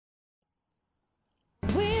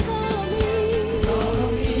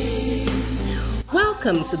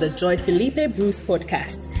Welcome to the Joy-Philippe Bruce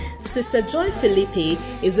podcast. Sister Joy-Philippe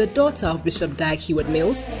is a daughter of Bishop Dag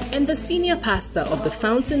Heward-Mills and the senior pastor of the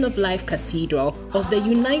Fountain of Life Cathedral of the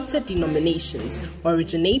United Denominations,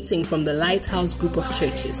 originating from the Lighthouse Group of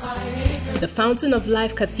Churches. The Fountain of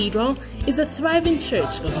Life Cathedral is a thriving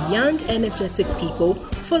church of young, energetic people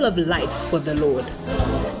full of life for the Lord.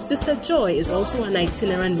 Sister Joy is also an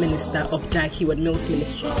itinerant minister of Dag Heward-Mills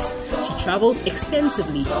Ministries. She travels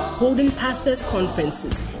extensively, holding pastors' conferences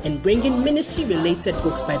and bringing ministry-related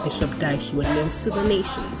books by Bishop Dag Heward-Mills to the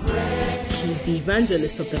nations. She is the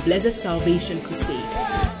evangelist of the Blessed Salvation Crusade.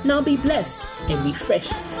 Now be blessed and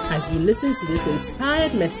refreshed as you listen to this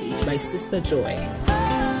inspired message by Sister Joy.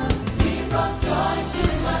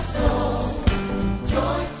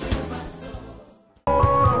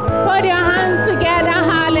 Put your hands together,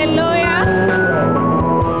 hallelujah.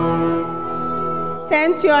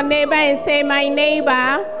 Turn to your neighbor and say, my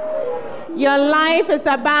neighbor, your life is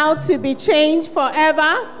about to be changed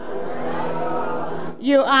forever.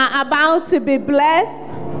 You are about to be blessed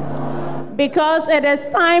because it is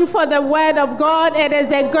time for the word of God. It is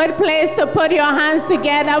a good place to put your hands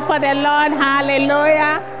together for the Lord,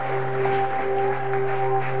 hallelujah.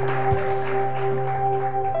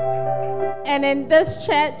 And in this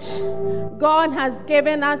church, God has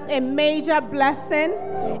given us a major blessing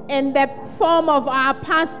in the form of our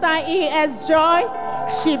pastor, E.S. Joy.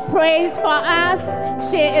 She prays for us.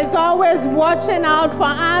 She is always watching out for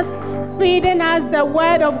us, feeding us the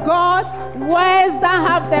word of God. Words that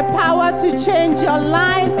have the power to change your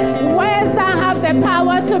life. Words that have the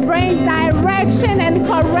power to bring direction and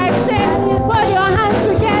correction. Put your hands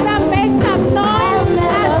together, make some noise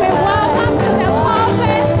as we welcome to the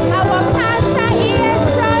pulpit our pastor, E.S.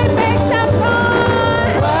 Joy. Make some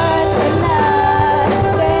noise. Words cannot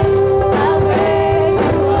say how great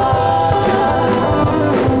you are.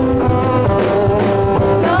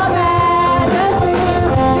 Your majesty,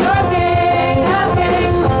 your King of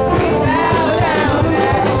kings, we bow down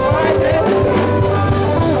and worship you.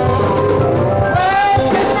 Words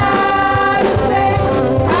cannot say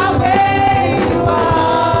how great you are.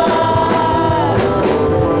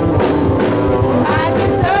 I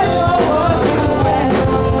can search for what you and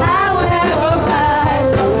I will never find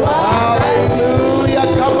the one. Hallelujah.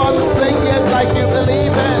 Come on, sing it like you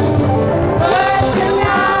believe it. Words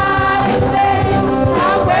cannot say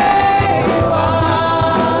how great you are.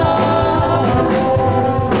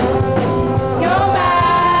 Your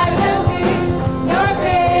majesty, your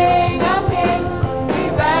King of kings, we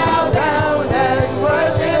bow down and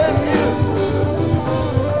worship you.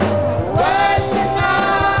 Words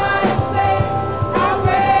cannot explain how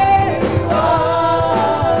great you are.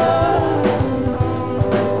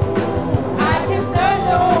 I can search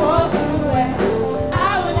all through and I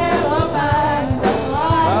will never find the one.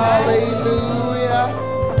 Hallelujah.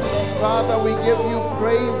 Father, we give you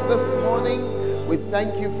praise this morning. We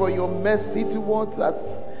thank you for your mercy towards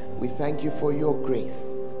us. We thank you for your grace.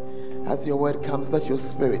 As your word comes, let your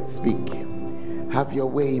spirit speak. Have your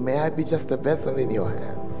way. May I be just a vessel in your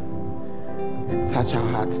hands. And touch our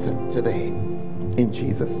hearts today. In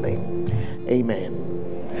Jesus' name.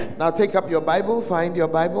 Amen. Now take up your Bible. Find your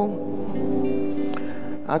Bible.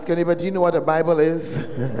 Ask your neighbor, do you know what a Bible is?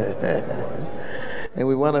 And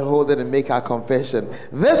we want to hold it and make our confession.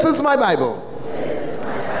 This is my Bible.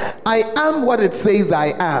 I am what it says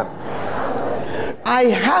I am. I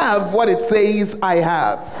have what it says I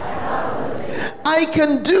have. I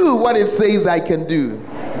can do what it says I can do.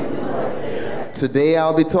 Today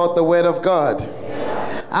I'll be taught the word of God.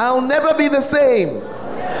 I'll never be the same.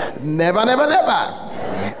 Never, never, never.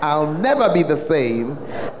 I'll never be the same.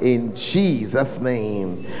 In Jesus'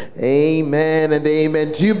 name. Amen and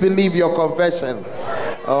amen. Do you believe your confession?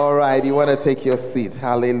 All right, you want to take your seat.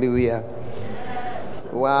 Hallelujah.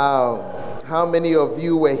 Wow. How many of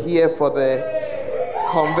you were here for the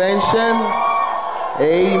convention?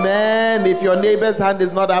 Amen. If your neighbor's hand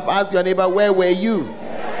is not up, ask your neighbor, where were you?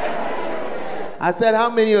 I said, how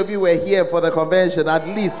many of you were here for the convention? At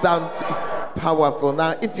least sound powerful.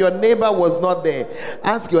 Now, if your neighbor was not there,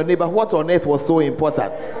 ask your neighbor, what on earth was so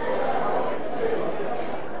important?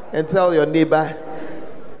 And tell your neighbor,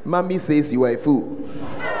 Mommy says you are a fool.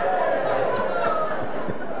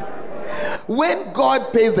 When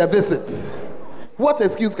God pays a visit, what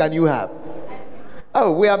excuse can you have?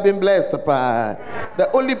 Oh, we have been blessed, Papa.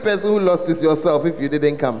 The only person who lost is yourself if you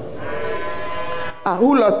didn't come.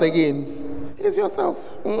 Who lost again? It's yourself.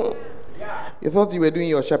 You thought you were doing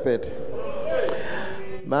your shepherd.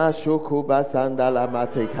 But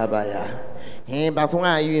why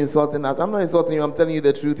are you insulting us? I'm not insulting you. I'm telling you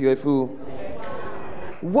the truth. You're a fool.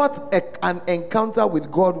 What an encounter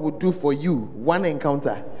with God would do for you, one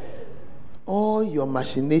encounter. All your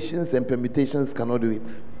machinations and permutations cannot do it.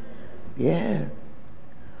 Yeah.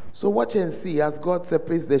 So watch and see as God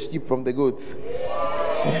separates the sheep from the goats.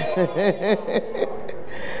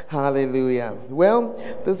 Hallelujah. Well,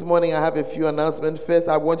 this morning I have a few announcements. First,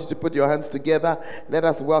 I want you to put your hands together. Let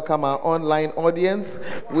us welcome our online audience.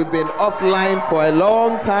 We've been offline for a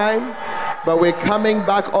long time, but we're coming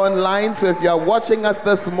back online. So if you are watching us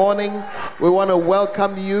this morning, we want to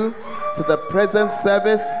welcome you to the present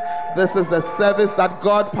service. This is a service that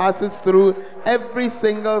God passes through every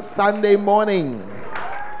single Sunday morning.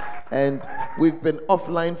 And we've been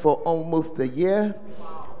offline for almost a year,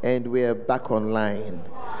 and we're back online.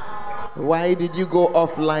 Why did you go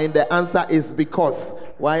offline? The answer is because.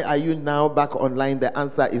 Why are you now back online? The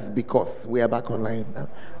answer is because we are back online.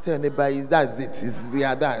 Tell anybody, that's it. We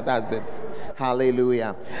are that. That's it.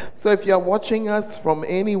 Hallelujah. So if you are watching us from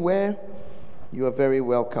anywhere, you are very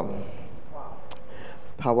welcome.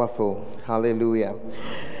 Powerful. Hallelujah.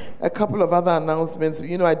 A couple of other announcements.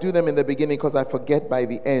 I do them in the beginning because I forget by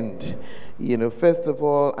the end. First of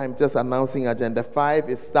all, I'm just announcing Agenda 5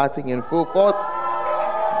 is starting in full force.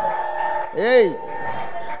 Hey,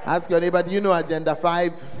 ask your neighbor, do you know Agenda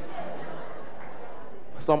 5?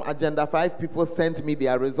 Some Agenda 5 people sent me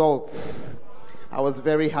their results. I was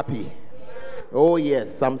very happy. Oh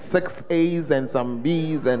yes, some 6 A's and some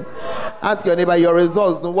B's. And ask your neighbor your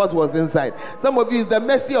results, what was inside. Some of you, it's the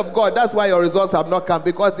mercy of God. That's why your results have not come.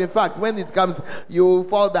 Because in fact, when it comes, you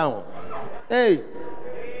fall down. Hey.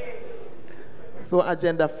 So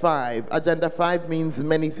Agenda 5. Agenda 5 means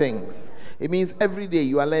many things. It means every day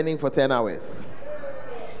you are learning for 10 hours.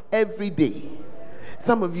 Every day.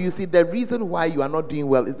 Some of you see the reason why you are not doing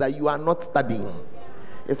well is that you are not studying.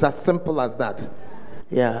 It's as simple as that.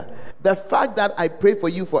 Yeah. The fact that I pray for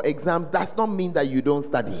you for exams does not mean that you don't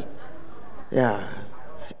study. Yeah.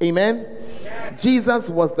 Amen? Yeah. Jesus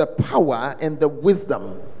was the power and the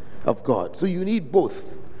wisdom of God. So you need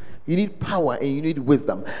both. You need power and you need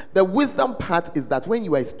wisdom. The wisdom part is that when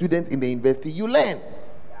you are a student in the university, you learn.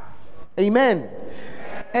 Amen.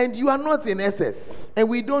 And you are not in SS. And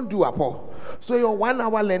we don't do APO. So your 1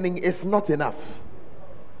 hour learning is not enough.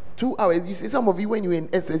 2 hours. You see, some of you, when you were in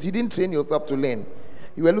SS, you didn't train yourself to learn.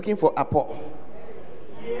 You were looking for APO.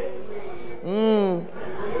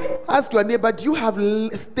 Ask your neighbor, do you have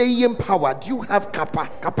staying power? Do you have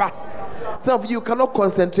kappa? Some of you cannot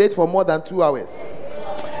concentrate for more than 2 hours.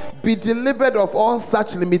 Be delivered of all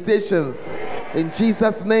such limitations in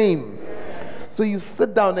Jesus' name. So you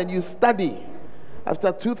sit down and you study.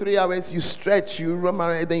 After 2-3 hours, you stretch, you run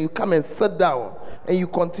around, then you come and sit down and you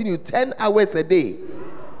continue 10 hours a day.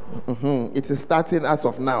 It is starting as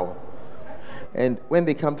of now. And when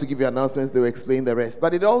they come to give you announcements, they will explain the rest.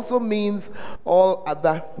 But it also means all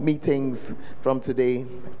other meetings from today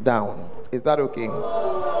down. Is that okay?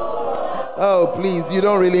 Oh, please, you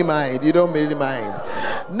don't really mind. You don't really mind.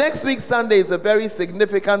 Next week, Sunday, is a very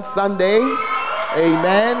significant Sunday.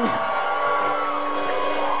 Amen.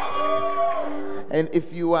 And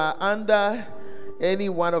if you are under any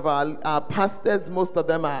one of our pastors, most of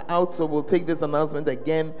them are out, so we'll take this announcement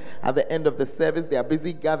again at the end of the service. They are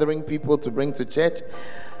busy gathering people to bring to church.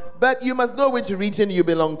 But you must know which region you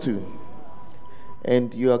belong to.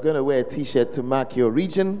 And you are going to wear a t-shirt to mark your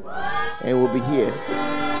region, and we'll be here.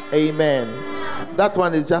 Amen. That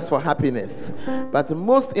one is just for happiness. But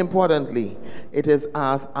most importantly, it is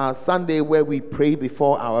our Sunday where we pray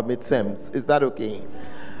before our midterms. Is that okay?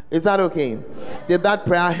 Is that okay? Did that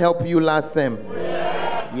prayer help you last sem?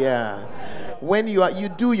 Yeah. When you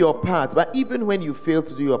do your part, but even when you fail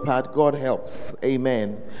to do your part, God helps.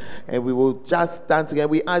 Amen. And we will just stand together.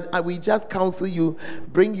 We just counsel you,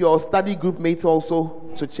 bring your study group mates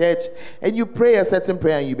also to church, and you pray a certain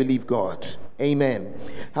prayer and you believe God. Amen.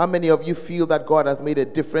 How many of you feel that God has made a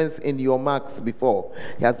difference in your marks before?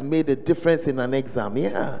 He has made a difference in an exam.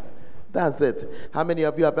 Yeah. That's it. How many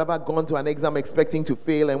of you have ever gone to an exam expecting to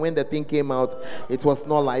fail, and when the thing came out, it was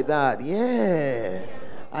not like that? Yeah.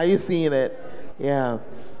 Are you seeing it? Yeah.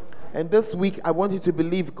 And this week, I want you to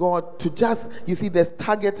believe God to just, you see, there's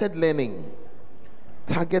targeted learning.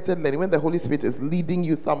 Targeted learning. When the Holy Spirit is leading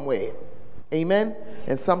you somewhere. Amen?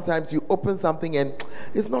 And sometimes you open something and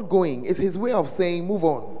it's not going. It's His way of saying, move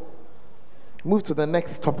on. Move to the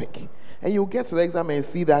next topic. And you'll get to the exam and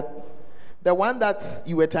see that the one that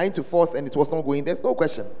you were trying to force and it was not going, there's no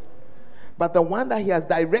question. But the one that He has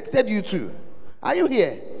directed you to, are you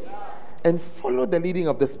here? And follow the leading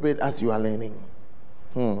of the Spirit as you are learning.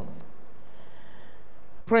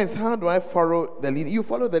 Prince, how do I follow the leading? You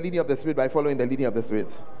follow the leading of the Spirit by following the leading of the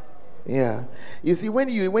Spirit. Yeah. You see, when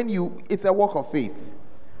you, it's a walk of faith.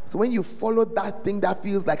 So when you follow that thing that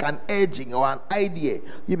feels like an urging or an idea,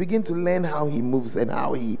 you begin to learn how he moves and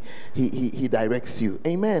how he directs you.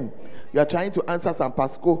 Amen. You are trying to answer some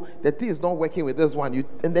Pasco, the thing is not working with this one,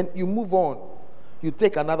 and then you move on. You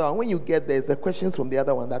take another one. When you get there, the questions from the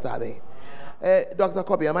other one that are there. Dr.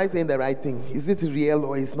 Kobe, am I saying the right thing? Is it real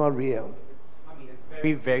or it's not real?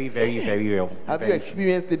 Very, very, very, very real. Have you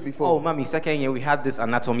experienced it before? Oh, mommy, second year we had this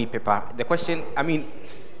anatomy paper. The question,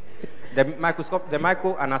 the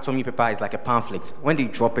micro anatomy paper is like a pamphlet. When they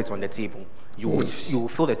drop it on the table, you will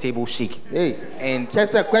feel the table shake. Hey, and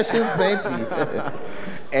just the questions plenty.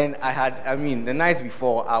 And the nights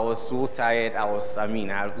before, I was so tired. I was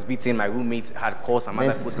beating. My roommates had called some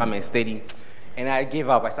other people to come and study, and I gave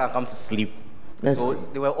up. I started coming to sleep. So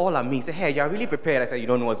they were all amazed. Said, "Hey, you're really prepared." I said, "You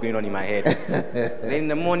don't know what's going on in my head." Then in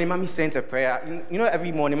the morning, Mommy sent a prayer. You know,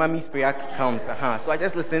 every morning, Mommy's prayer comes. So I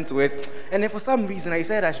just listened to it. And then for some reason, I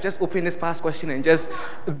said I should just open this past question and just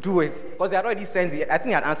do it. Because they had already sent it. I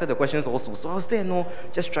think I had answered the questions also. So I was there,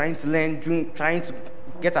 just trying to learn, trying to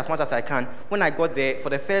get as much as I can. When I got there, for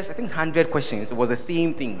the first, 100 questions, it was the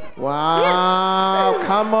same thing. Wow. Yes.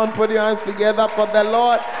 Come on, put your hands together for the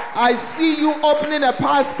Lord. I see you opening a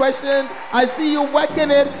past question. I see you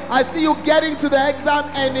working it. I see you getting to the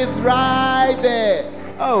exam, and it's right there.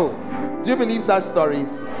 Oh, do you believe such stories?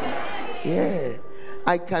 Yeah.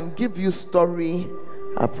 I can give you story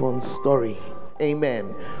upon story.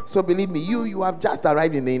 Amen. So believe me, you have just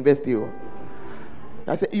arrived in the university.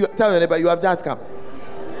 I said, tell your neighbor, you have just come.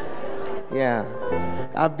 Yeah,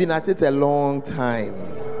 I've been at it a long time.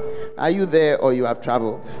 Are you there or you have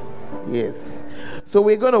traveled? Yes. So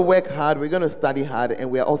we're going to work hard, we're going to study hard, and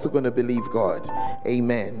we're also going to believe God.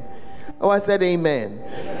 Amen. Oh, I said amen.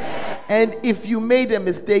 Amen. And if you made a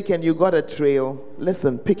mistake and you got a trail,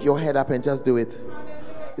 listen, pick your head up and just do it.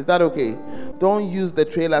 Is that okay? Don't use the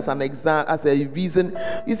trail as an exam, as a reason.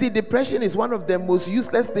 You see, depression is one of the most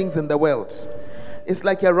useless things in the world. It's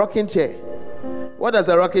like a rocking chair. What does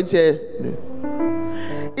a rocking chair do?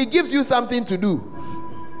 It gives you something to do.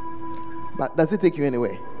 But does it take you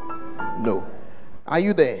anywhere? No. Are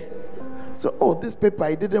you there? So, this paper,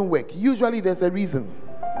 it didn't work. Usually there's a reason.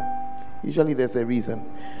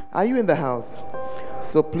 Are you in the house?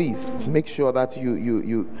 So please make sure that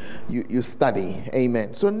you study.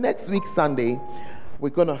 Amen. So next week, Sunday, we're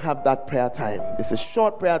going to have that prayer time. It's a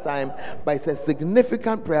short prayer time, but it's a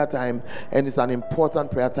significant prayer time, and it's an important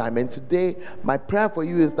prayer time. And today, my prayer for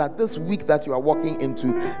you is that this week that you are walking into,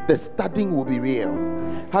 the studying will be real.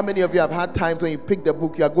 How many of you have had times when you pick the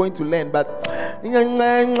book, you are going to learn, but hey,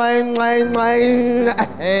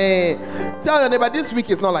 tell your neighbor, this week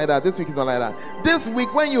is not like that. This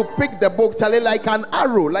week, when you pick the book, Charlie, like an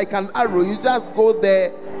arrow, you just go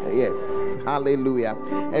there. Yes, hallelujah.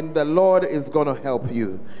 And the Lord is going to help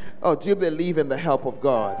you. Oh, do you believe in the help of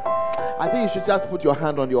God? I think you should just put your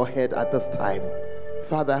hand on your head at this time.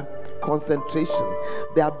 Father, concentration,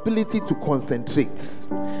 the ability to concentrate,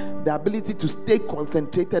 the ability to stay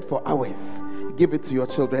concentrated for hours. Give it to your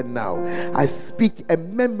children now. I speak a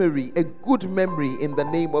memory, a good memory in the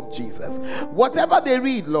name of Jesus. Whatever they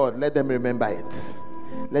read, Lord, let them remember it.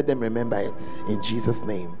 Let them remember it in Jesus'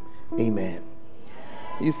 name. Amen.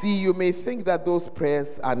 You see, you may think that those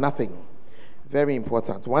prayers are nothing. Very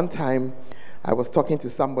important. One time, I was talking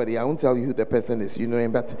to somebody. I won't tell you who the person is. You know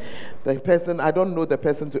him, but the person, I don't know the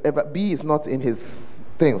person to ever. B is not in his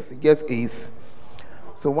things. He gets A's.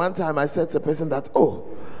 So one time, I said to the person that,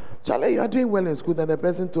 Charlie, you are doing well in school. Then the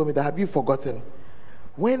person told me that, have you forgotten?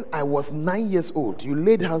 When I was 9 years old, you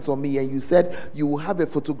laid hands on me and you said you will have a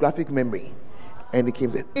photographic memory. And he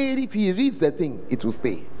came and said, if he reads the thing, it will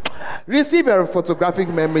stay. Receive a photographic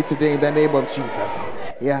memory today in the name of Jesus.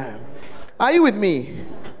 Yeah. Are you with me?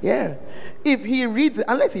 Yeah. If he reads it,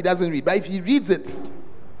 unless he doesn't read, but if he reads it,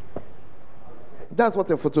 that's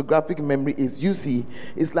what a photographic memory is. You see,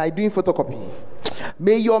 it's like doing photocopy.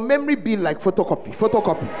 May your memory be like photocopy,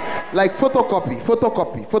 like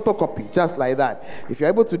photocopy, just like that. If you're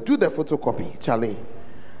able to do the photocopy, Charlie,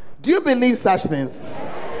 do you believe such things?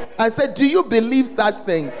 I said, do you believe such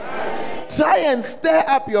things? Try and stir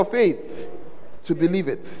up your faith to believe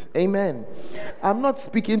it. Amen. I'm not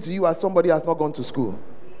speaking to you as somebody who has not gone to school.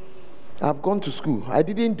 I've gone to school. I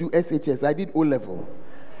didn't do SHS. I did O-level.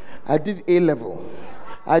 I did A-level.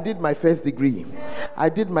 I did my first degree. I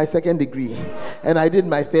did my second degree. And I did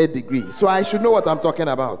my third degree. So I should know what I'm talking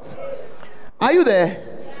about. Are you there?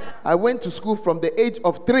 I went to school from the age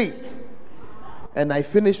of 3. And I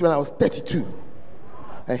finished when I was 32.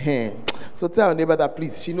 So tell your neighbor that,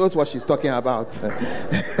 please, she knows what she's talking about.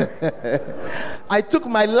 I took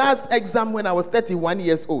my last exam when I was 31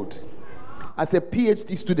 years old as a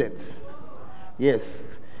PhD student.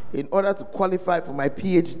 Yes. In order to qualify for my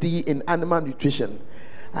PhD in animal nutrition,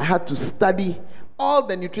 I had to study all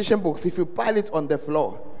the nutrition books. If you pile it on the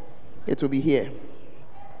floor, it will be here.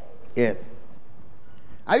 Yes.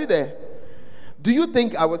 Are you there? Do you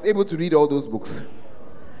think I was able to read all those books?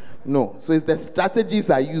 No. So it's the strategies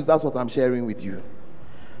I use. That's what I'm sharing with you.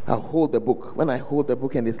 I'll hold the book. When I hold the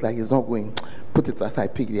book and it's like it's not going, put it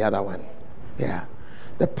aside, pick the other one. Yeah.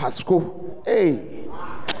 The Pasco. Hey.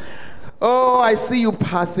 Oh, I see you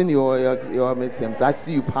passing your midterms. I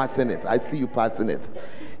see you passing it.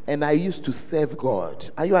 And I used to serve God.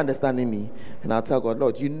 Are you understanding me? And I'll tell God,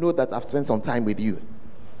 Lord, you know that I've spent some time with you.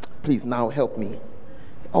 Please now help me.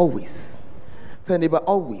 Always. Tell neighbor,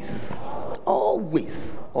 always.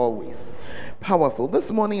 Always. Always. Powerful.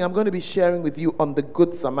 This morning I'm going to be sharing with you on the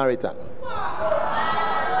Good Samaritan.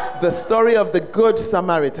 The story of the Good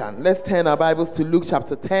Samaritan. Let's turn our Bibles to Luke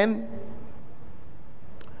chapter 10.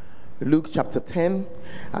 Luke chapter 10.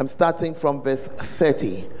 I'm starting from verse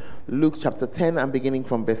 30. Luke chapter 10, I'm beginning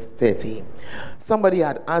from verse 30. Somebody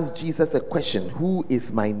had asked Jesus a question, who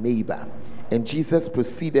is my neighbor? And Jesus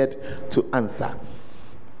proceeded to answer.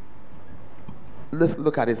 Let's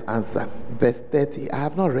look at his answer. Verse 30. I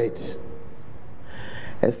have not read.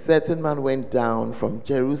 A certain man went down from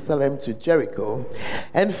Jerusalem to Jericho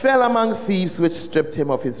and fell among thieves, which stripped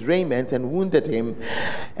him of his raiment and wounded him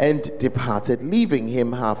and departed, leaving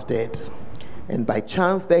him half dead. And by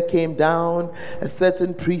chance there came down a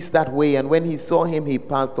certain priest that way, and when he saw him, he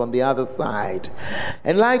passed on the other side.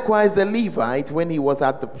 And likewise a Levite, when he was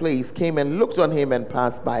at the place, came and looked on him and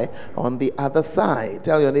passed by on the other side.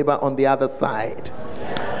 Tell your neighbor, on the other side.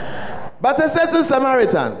 But a certain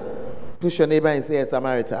Samaritan, push your neighbor and say, a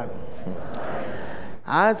Samaritan,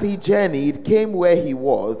 as he journeyed, came where he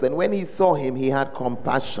was, and when he saw him, he had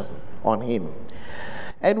compassion on him,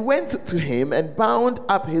 and went to him and bound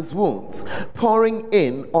up his wounds, pouring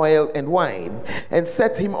in oil and wine, and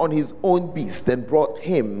set him on his own beast, and brought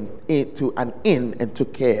him into an inn and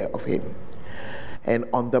took care of him. And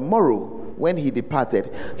on the morrow, when he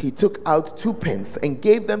departed, he took out 2 pence and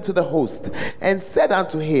gave them to the host, and said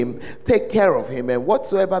unto him, take care of him, and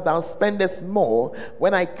whatsoever thou spendest more,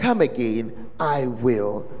 when I come again, I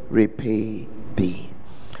will repay thee.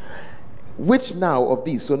 Which now of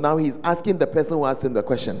these, so now he's asking the person who asked him the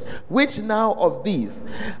question, which now of these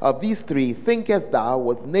 3 thinkest thou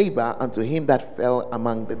was neighbor unto him that fell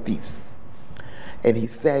among the thieves? And he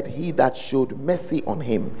said, he that showed mercy on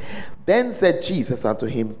him. Then said Jesus unto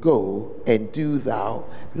him, go and do thou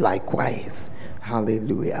likewise.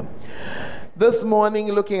 Hallelujah. This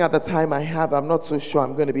morning, looking at the time I have, I'm not so sure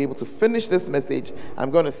I'm going to be able to finish this message.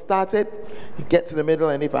 I'm going to start it, get to the middle,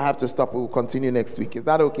 and if I have to stop, we'll continue next week. Is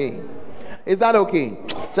that okay? Is that okay?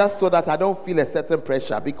 Just so that I don't feel a certain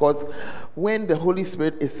pressure, because when the Holy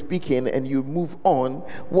Spirit is speaking and you move on,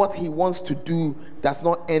 what he wants to do does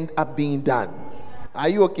not end up being done. Are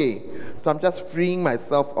you okay? So I'm just freeing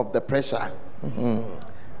myself of the pressure.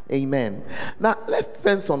 Amen. Now let's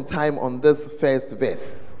spend some time on this first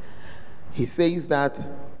verse. He says that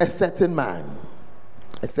a certain man,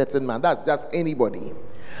 that's just anybody.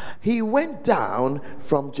 He went down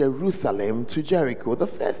from Jerusalem to Jericho. The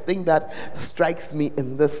first thing that strikes me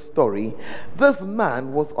in this story, this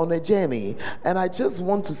man was on a journey. And I just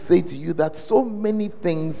want to say to you that so many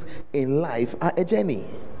things in life are a journey.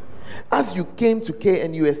 As you came to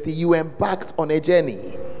KNUST, you embarked on a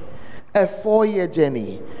journey. A 4-year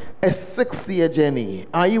journey. A 6-year journey.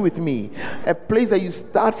 Are you with me? A place that you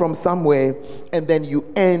start from somewhere and then you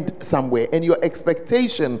end somewhere. And your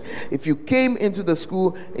expectation, if you came into the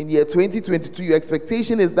school in year 2022, your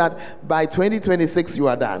expectation is that by 2026 you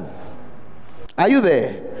are done. Are you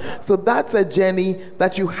there? So that's a journey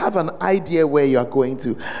that you have an idea where you are going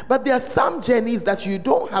to. But there are some journeys that you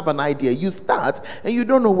don't have an idea. You start and you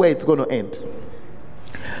don't know where it's going to end.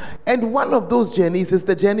 And one of those journeys is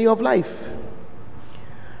the journey of life.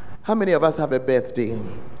 How many of us have a birthday?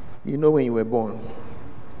 You know when you were born.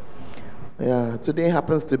 Yeah, today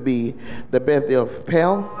happens to be the birthday of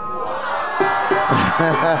Pearl.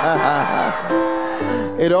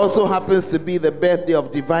 It also happens to be the birthday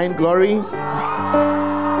of Divine Glory.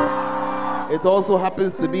 It also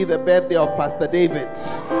happens to be the birthday of Pastor David.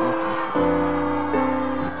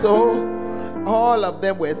 So, all of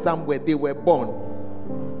them were somewhere. They were born.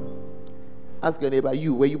 Ask your neighbor,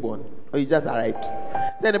 were you born? Or you just arrived?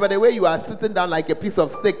 Tell anybody, where you are sitting down like a piece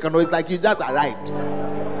of steak, it's like you just arrived.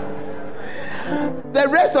 The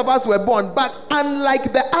rest of us were born, but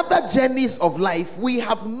unlike the other journeys of life, we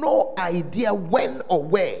have no idea when or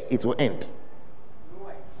where it will end.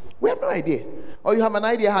 We have no idea. Or you have an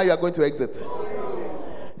idea how you are going to exit.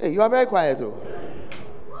 Hey, you are very quiet.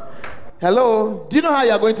 Hello? Do you know how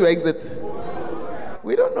you are going to exit?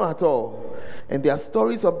 We don't know at all. And there are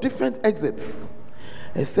stories of different exits.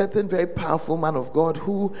 A certain very powerful man of God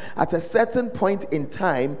who, at a certain point in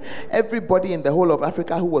time, everybody in the whole of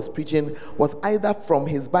Africa who was preaching was either from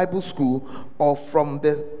his Bible school or from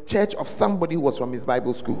the church of somebody who was from his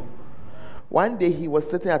Bible school. One day he was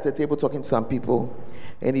sitting at a table talking to some people,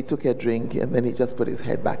 and he took a drink, and then he just put his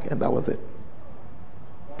head back, and that was it.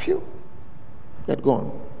 Phew. He had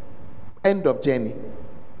gone. End of journey.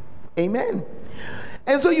 Amen.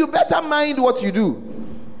 And so you better mind what you do,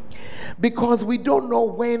 because we don't know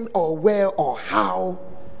when or where or how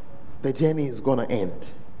the journey is going to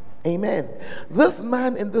end. Amen. This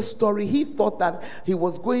man in this story, he thought that he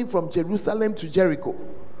was going from Jerusalem to Jericho.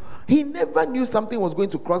 He never knew something was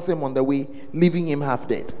going to cross him on the way, leaving him half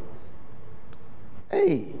dead.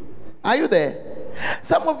 Hey, are you there?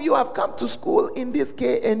 Some of you have come to school in this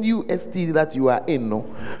KNUST that you are in, no?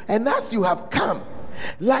 And as you have come,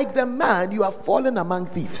 like the man, you have fallen among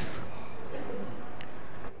thieves.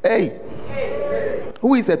 Hey,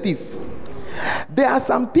 who is a thief? There are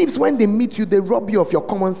some thieves, when they meet you, they rob you of your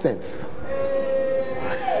common sense.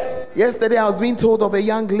 Yesterday I was being told of a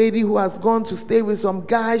young lady who has gone to stay with some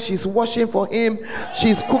guy. She's washing for him,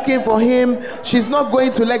 she's cooking for him, she's not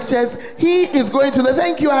going to lectures. He is going to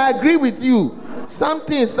thank you, I agree with you.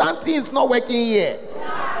 Something is not working here.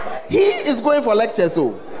 He is going for lectures,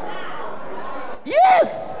 so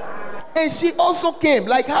yes. And she also came,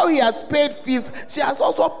 like how he has paid fees, she has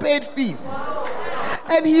also paid fees.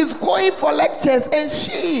 And he's going for lectures, and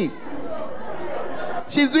she's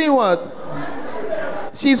doing what?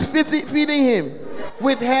 She's feeding him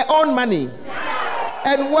with her own money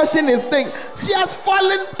and washing his thing. She has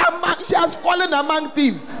fallen among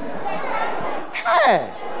thieves.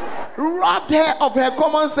 Hey, robbed her of her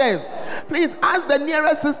common sense. Please ask the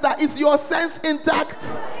nearest sister, is your sense intact?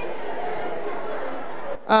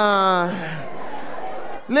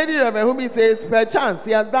 Lady Reverend Humi says, perchance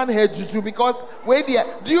he has done her juju, because wait there.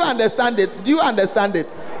 Do you understand it? Do you understand it?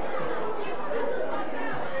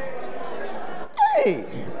 Hey,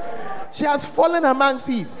 she has fallen among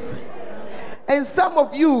thieves. And some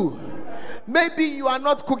of you, maybe you are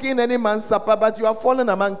not cooking any man's supper, but you are fallen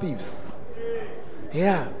among thieves.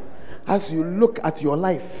 Yeah. As you look at your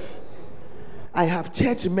life, I have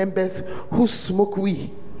church members who smoke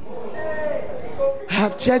weed. I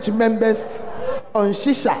have church members on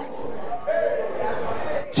shisha.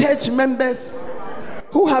 Church members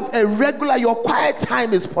who have a regular, your quiet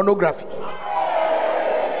time is pornography.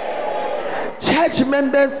 Church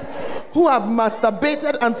members who have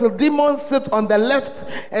masturbated until demons sit on the left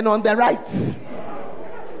and on the right.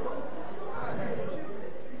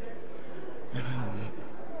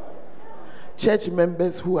 Church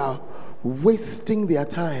members who are wasting their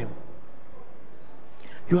time.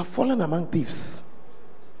 You have fallen among thieves.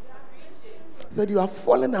 He said you have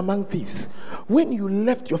fallen among thieves. When you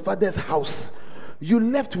left your father's house, you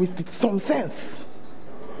left with some sense.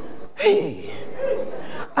 Hey,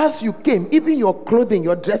 as you came, even your clothing,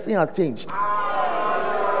 your dressing has changed.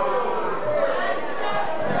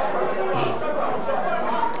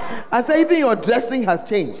 I say even your dressing has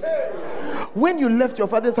changed. When you left your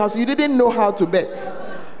father's house, you didn't know how to bet.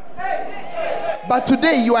 But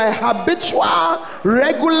today you are a habitual,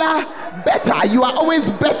 regular better. You are always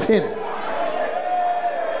betting.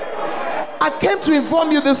 I came to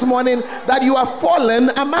inform you this morning that you are fallen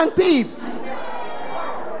among thieves.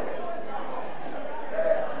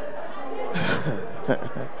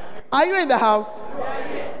 Are you in the house?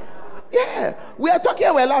 Yeah. We are talking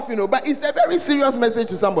and we're laughing, but it's a very serious message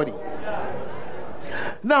to somebody.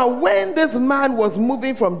 Now, when this man was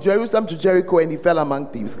moving from Jerusalem to Jericho and he fell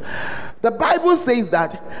among thieves, the Bible says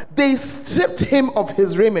that they stripped him of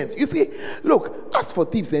his raiment. You see, look, as for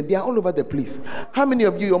thieves, and they are all over the place. How many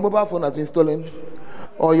of you, your mobile phone has been stolen?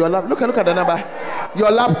 Or your laptop? Look at the number.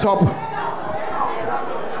 Your laptop.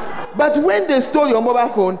 But when they stole your mobile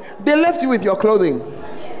phone, they left you with your clothing.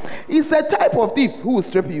 It's a type of thief who will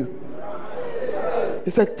strip you.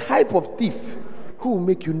 It's a type of thief who will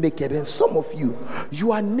make you naked. And some of you,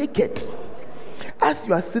 you are naked. As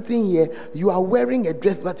you are sitting here, you are wearing a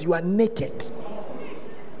dress, but you are naked.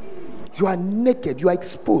 You are naked. You are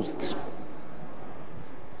exposed.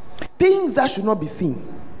 Things that should not be seen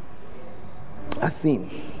are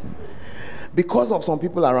seen because of some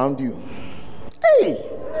people around you. Hey,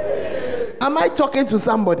 am I talking to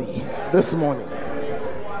somebody this morning?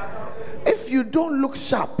 If you don't look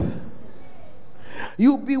sharp,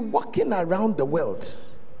 you'll be walking around the world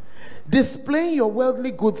displaying your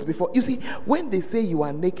worldly goods before. You see, when they say you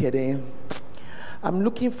are naked, I'm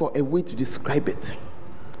looking for a way to describe it.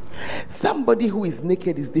 Somebody who is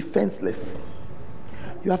naked is defenseless.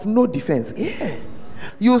 You have no defense. Yeah.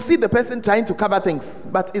 You see the person trying to cover things,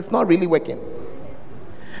 but it's not really working.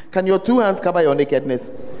 Can your two hands cover your nakedness?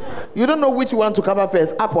 You don't know which one to cover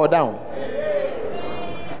first, up or down.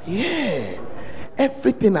 Yeah.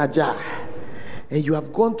 Everything ajar. And you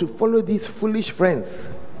have gone to follow these foolish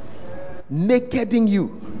friends, nakeding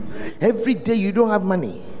you. Every day you don't have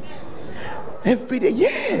money. Every day,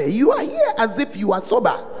 yeah, you are here as if you are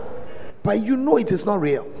sober, but you know it is not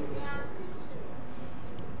real.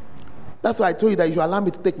 That's why I told you that you should allow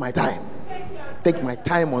me to take my time. Take my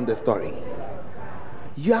time on the story.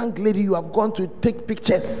 Young lady, you have gone to take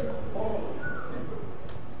pictures.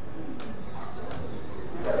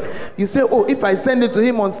 You say, oh, if I send it to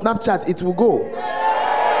him on Snapchat, it will go.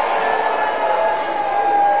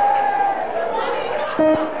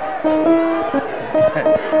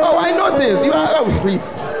 Oh, I know this. You are, oh, please.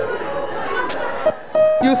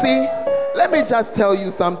 You see, let me just tell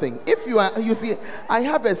you something. If you are, you see, I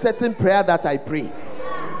have a certain prayer that I pray.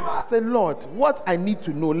 Say, Lord, what I need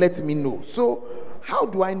to know, let me know. So, how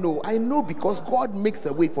do I know? I know because God makes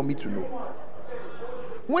a way for me to know.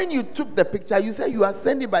 When you took the picture, you say you are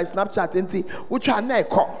sending by Snapchat, which are not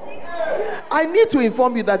call. I need to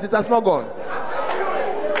inform you that it has not gone.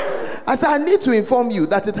 I said, I need to inform you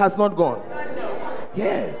that it has not gone.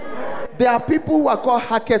 Yeah. There are people who are called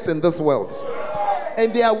hackers in this world.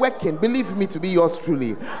 And they are working, believe me to be yours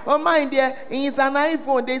truly. Oh, mind there, it's an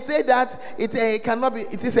iPhone. They say that it cannot be,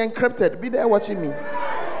 it is encrypted. Be there watching me.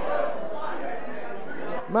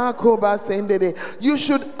 You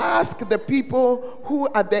should ask the people who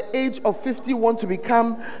at the age of 50 want to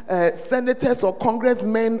become senators or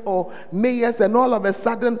congressmen or mayors, and all of a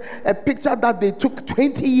sudden a picture that they took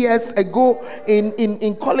 20 years ago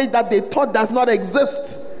in college that they thought does not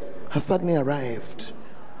exist has suddenly arrived.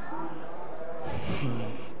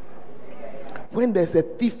 When there's a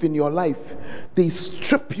thief in your life, they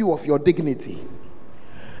strip you of your dignity.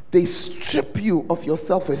 They strip you of your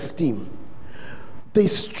self-esteem. They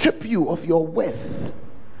strip you of your worth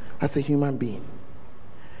as a human being.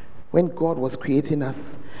 When God was creating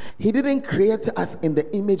us, He didn't create us in the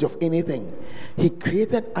image of anything. He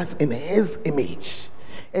created us in His image.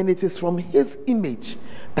 And it is from His image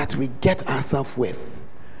that we get ourselves with.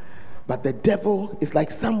 But the devil is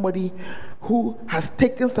like somebody who has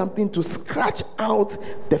taken something to scratch out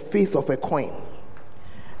the face of a coin.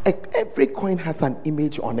 Every coin has an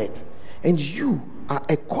image on it. And you are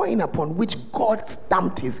a coin upon which God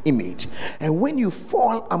stamped His image. And when you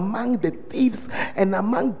fall among the thieves and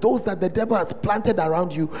among those that the devil has planted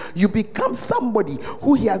around you, you become somebody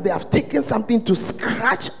who they have taken something to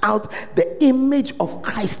scratch out the image of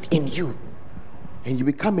Christ in you. And you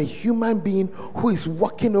become a human being who is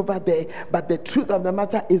walking over there. But the truth of the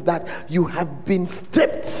matter is that you have been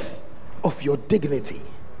stripped of your dignity.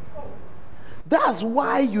 That's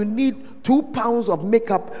why you need 2 pounds of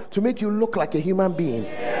makeup to make you look like a human being.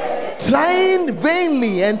 Trying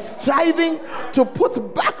vainly and striving to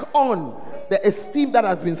put back on the esteem that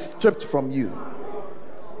has been stripped from you.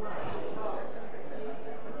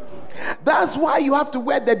 That's why you have to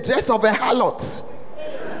wear the dress of a harlot.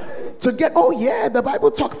 To get, oh yeah, the Bible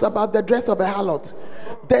talks about the dress of a harlot.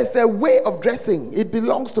 There's a way of dressing. It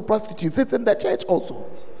belongs to prostitutes. It's in the church also.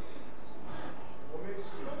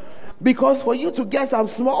 Because for you to get some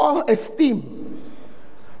small esteem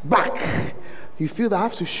back, you feel that I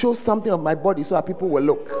have to show something of my body so that people will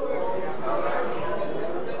look.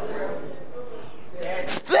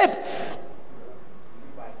 Stripped.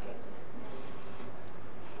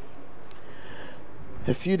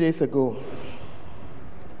 A few days ago,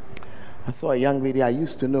 I saw a young lady I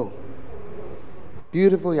used to know.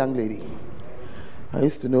 Beautiful young lady. I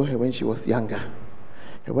used to know her when she was younger.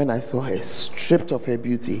 And when I saw her stripped of her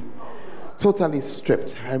beauty, totally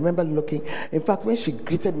stripped, I remember looking. In fact, when she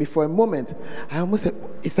greeted me for a moment, I almost said,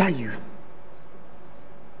 is that you?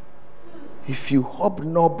 If you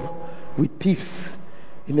hobnob with thieves,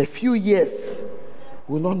 in a few years,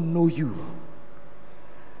 will not know you.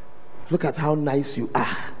 Look at how nice you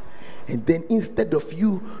are. And then instead of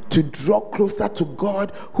you to draw closer to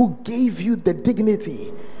God who gave you the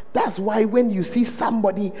dignity, that's why when you see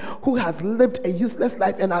somebody who has lived a useless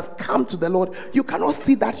life and has come to the Lord, you cannot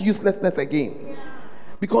see that uselessness again.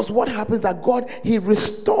 Because what happens is that God, He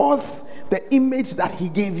restores the image that He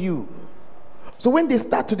gave you. So when they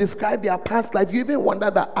start to describe their past life, you even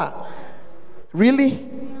wonder that, really?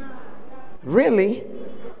 Really?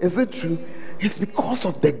 Is it true? It's because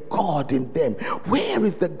of the God in them. Where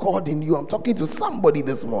is the God in you? I'm talking to somebody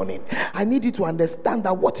this morning. I need you to understand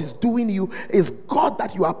that what is doing you is God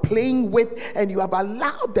that you are playing with, and you have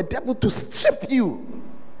allowed the devil to strip you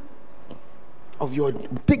of your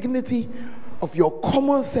dignity, of your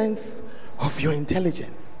common sense, of your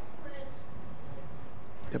intelligence.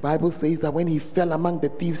 The Bible says that when he fell among the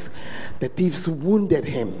thieves wounded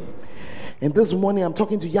him. And this morning I'm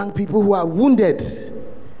talking to young people who are wounded.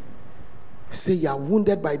 Say you are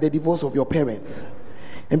wounded by the divorce of your parents.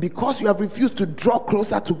 And because you have refused to draw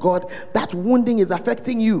closer to God, that wounding is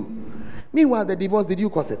affecting you. Meanwhile, the divorce, did you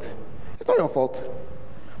cause it? It's not your fault.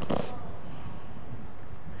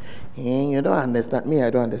 You don't understand. Me, I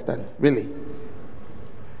don't understand. Really.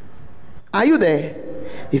 Are you there?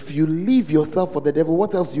 If you leave yourself for the devil,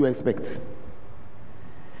 what else do you expect?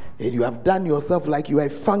 And you have done yourself like you are a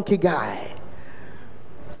funky guy,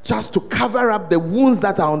 just to cover up the wounds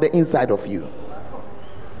that are on the inside of you.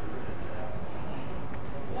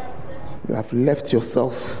 You have left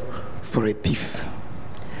yourself for a thief.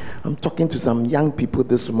 I'm talking to some young people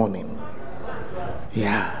this morning.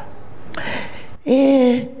 Yeah.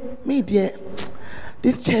 Me dear,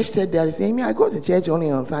 this church that they are saying, I go to church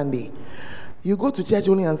only on Sunday. You go to church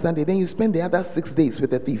only on Sunday, then you spend the other 6 days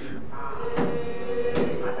with a thief.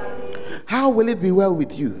 How will it be well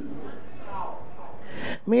with you?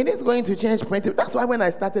 It's going to change plenty. That's why when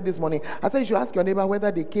I started this morning, I said you should ask your neighbor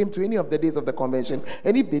whether they came to any of the days of the convention.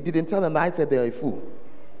 And if they didn't, tell them that I said they are a fool.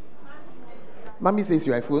 Mommy says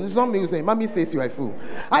you are a fool. It's not me who's saying, Mommy says you are a fool.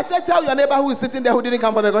 I said tell your neighbor who is sitting there who didn't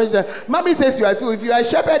come for the convention, Mommy says you are a fool. If you are a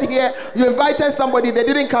shepherd here, you invited somebody, they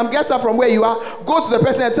didn't come, get up from where you are, go to the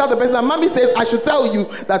person and tell the person, Mommy says I should tell you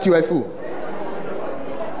that you are a fool.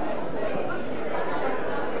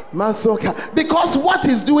 Because what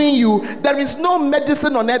is doing you, there is no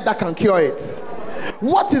medicine on earth that can cure it.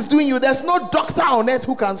 What is doing you, there's no doctor on earth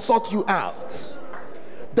who can sort you out.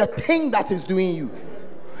 The thing that is doing you,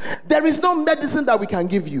 there is no medicine that we can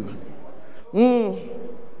give you.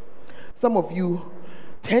 Some of you,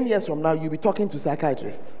 10 years from now, you'll be talking to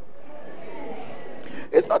psychiatrists.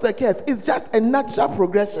 It's not a case, it's just a natural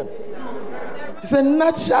progression. It's a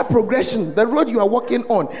natural progression. The road you are walking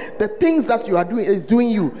on, the things that you are doing is doing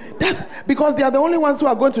you. That's because they are the only ones who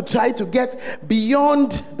are going to try to get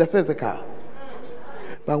beyond the physical.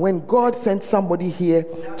 But when God sent somebody here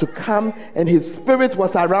to come and his spirit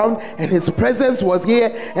was around and his presence was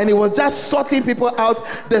here and he was just sorting people out,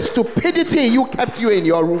 the stupidity you kept you in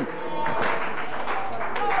your room.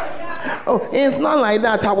 Oh, it's not like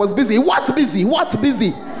that. I was busy. What busy? What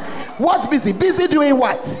busy? What busy? Busy doing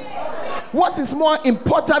what? What is more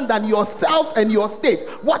important than yourself and your state?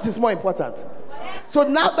 What is more important? So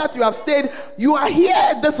now that you have stayed, you are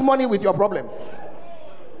here this morning with your problems.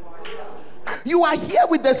 You are here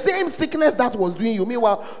with the same sickness that was doing you.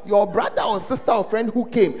 Meanwhile, your brother or sister or friend who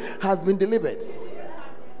came has been delivered.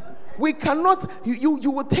 We cannot,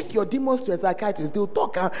 you will take your demons to a psychiatrist. They will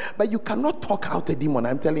talk out, but you cannot talk out a demon,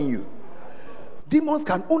 I'm telling you. Demons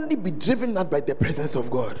can only be driven out by the presence of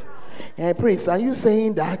God. And praise, are you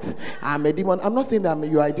saying that I'm a demon? I'm not saying that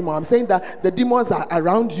you are a demon. I'm saying that the demons are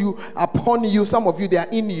around you, upon you. Some of you, they are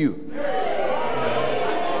in you.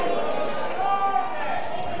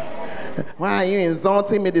 Why are you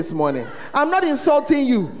insulting me this morning? I'm not insulting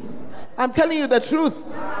you. I'm telling you the truth.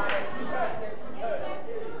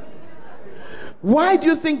 Why do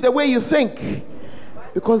you think the way you think?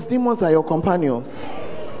 Because demons are your companions.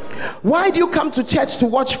 Why do you come to church to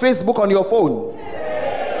watch Facebook on your phone?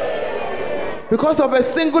 Because of a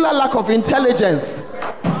singular lack of intelligence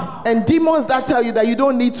and demons that tell you that you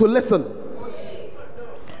don't need to listen.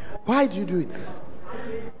 Why do you do it?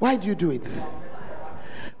 Why do you do it?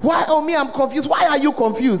 Why? Oh, me, I'm confused. Why are you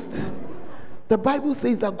confused? The Bible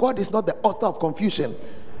says that God is not the author of confusion.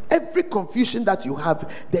 Every confusion that you have,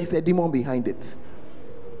 there is a demon behind it.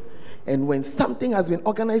 And when something has been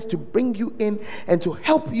organized to bring you in and to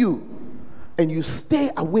help you, and you stay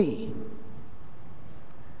away,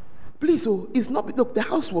 please, oh, it's not, look, the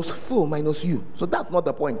house was full minus you. So that's not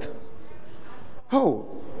the point.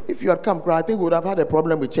 Oh, if you had come, I think we would have had a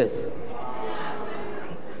problem with chess.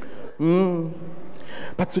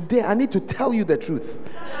 But today, I need to tell you the truth.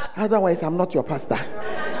 Otherwise, I'm not your pastor.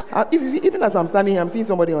 Even as I'm standing here, I'm seeing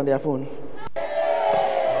somebody on their phone.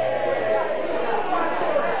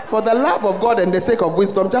 For the love of God and the sake of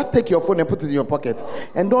wisdom, just take your phone and put it in your pocket.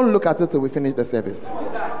 And don't look at it till we finish the service.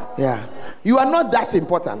 Yeah. You are not that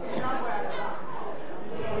important.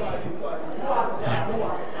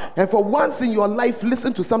 And for once in your life,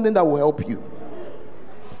 listen to something that will help you.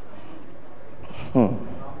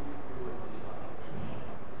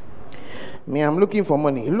 Me, I'm looking for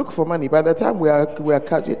money. Look for money. By the time we are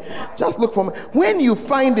catching, just look for money. When you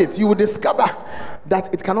find it, you will discover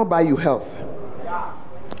that it cannot buy you health.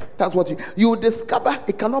 That's what you will discover.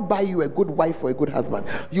 It cannot buy you a good wife or a good husband.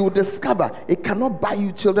 You will discover it cannot buy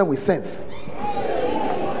you children with sense.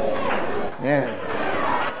 Yeah.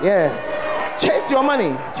 Chase your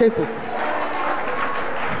money. Chase it.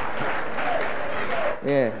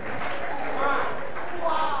 Yeah.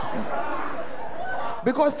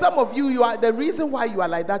 Because some of you are the reason why you are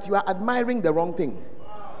like that, you are admiring the wrong thing.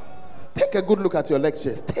 Take a good look at your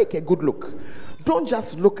lectures. Take a good look. Don't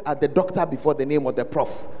just look at the doctor before the name of the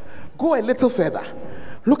prof. Go a little further.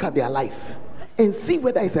 Look at their life and see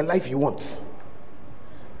whether it's a life you want.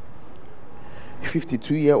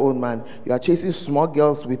 52-year-old man, you are chasing small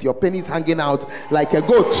girls with your pennies hanging out like a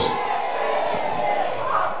goat.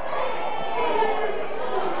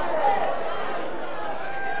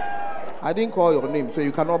 I didn't call your name, so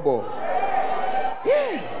you cannot bore. Yeah.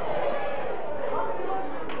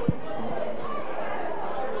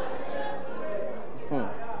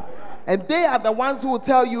 And they are the ones who will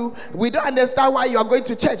tell you, we don't understand why you are going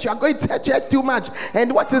to church. You are going to church too much.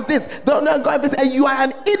 And what is this? Don't go and visit. And you are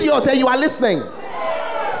an idiot and you are listening.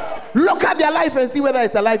 Look at their life and see whether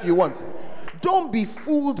it's a life you want. Don't be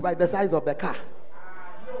fooled by the size of the car.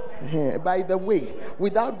 By the way,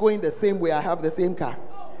 without going the same way, I have the same car.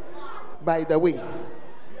 By the way,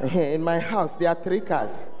 in my house, there are 3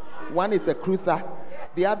 cars. One is a Cruiser.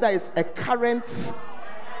 The other is a current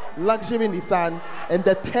luxury Nissan, and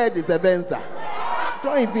the third is a Venza.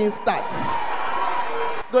 Don't even start.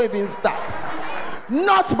 Don't even start.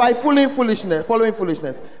 Not by following foolishness,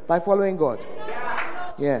 by following God.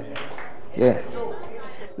 Yeah.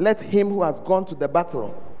 Let him who has gone to the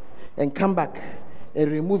battle and come back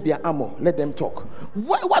and remove their armor, let them talk.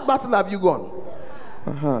 What battle have you gone?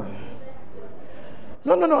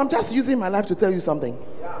 No, I'm just using my life to tell you something.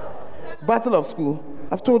 Battle of school,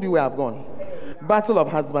 I've told you where I've gone. Battle of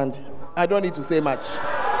husband, I don't need to say much.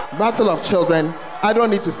 Battle of children, I don't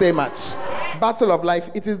need to say much. Battle of life,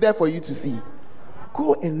 it is there for you to see.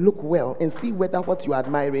 Go and look well and see whether what you are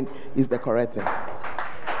admiring is the correct thing.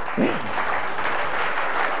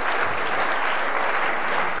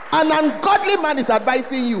 An ungodly man is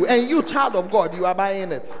advising you, and you, child of God, you are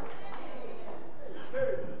buying it.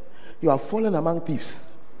 You are fallen among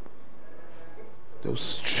thieves. They'll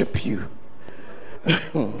strip you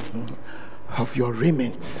of your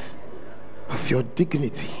raiment, of your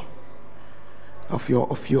dignity, of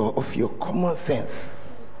your common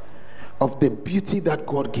sense, of the beauty that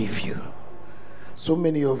God gave you. So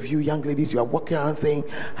many of you young ladies, you are walking around saying,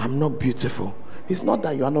 I'm not beautiful. It's not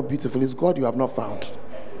that you are not beautiful, it's God you have not found.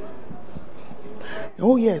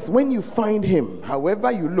 Oh yes, when you find him,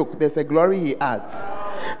 however you look, there's a glory he adds.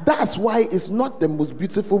 That's why it's not the most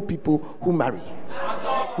beautiful people who marry.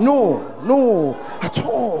 No, at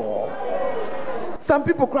all. Some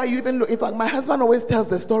people cry, you even look. In fact, my husband always tells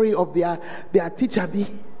the story of their teacher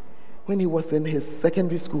when he was in his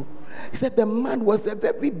secondary school. He said the man was a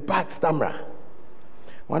very bad stammerer.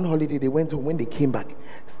 One holiday they went home. When they came back,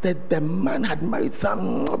 said the man had married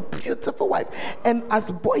some beautiful wife, and as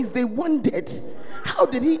boys they wondered, how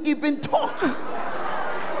did he even talk?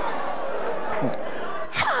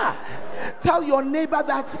 Tell your neighbor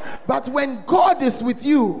that, but when God is with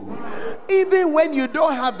you, even when you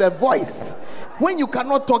don't have the voice, when you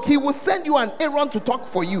cannot talk, he will send you an Aaron to talk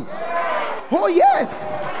for you. Oh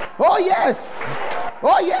yes, oh yes,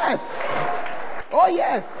 oh yes, oh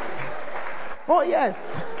yes, oh yes.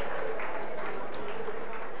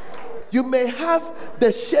 You may have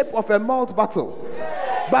the shape of a malt bottle,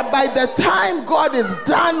 but by the time God is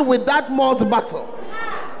done with that malt bottle,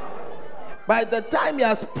 by the time he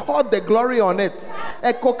has poured the glory on it,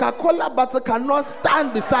 a Coca-Cola bottle cannot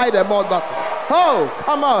stand beside a malt bottle. Oh,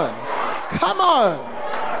 come on.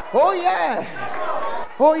 Oh yeah.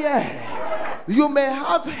 You may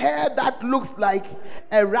have hair that looks like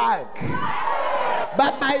a rag,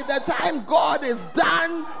 but by the time God is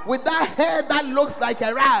done with that hair that looks like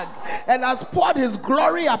a rag and has poured his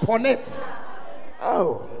glory upon it,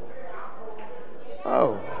 oh,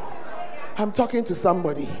 I'm talking to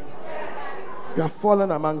somebody. You are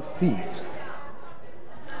fallen among thieves.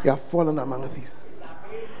 You are fallen among thieves.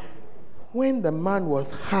 When the man was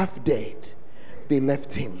half dead, they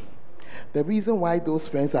left him. The reason why those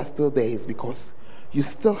friends are still there is because you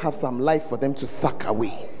still have some life for them to suck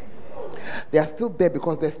away. They are still there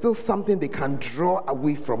because there's still something they can draw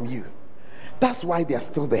away from you. That's why they are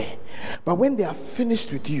still there. But when they are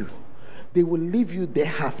finished with you, they will leave you there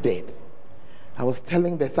half dead. I was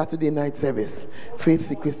telling the Saturday night service, Faith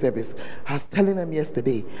Secret Service, I was telling them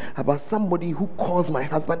yesterday about somebody who calls my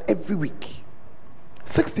husband every week.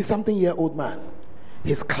 60-something-year-old man,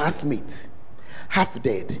 his classmate, half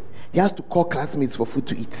dead. He has to call classmates for food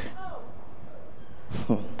to eat.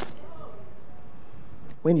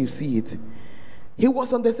 when you see it. He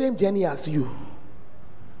was on the same journey as you.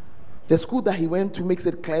 The school that he went to makes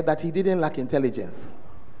it clear that he didn't lack intelligence.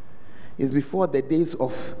 It's before the days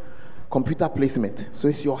of computer placement. So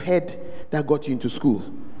it's your head that got you into school.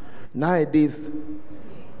 Nowadays,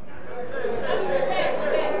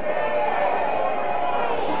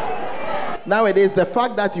 the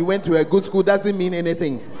fact that you went to a good school doesn't mean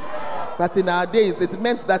anything. But in our days, it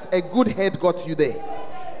meant that a good head got you there.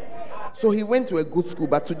 So he went to a good school,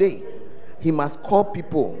 but today, he must call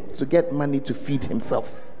people to get money to feed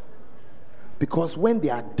himself. Because when they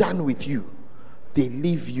are done with you, they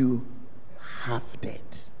leave you half dead.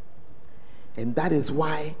 And that is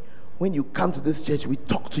why when you come to this church, we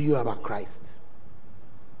talk to you about Christ.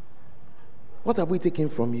 What have we taken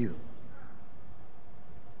from you?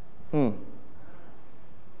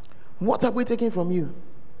 What have we taken from you?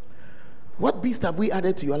 What beast have we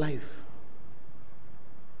added to your life?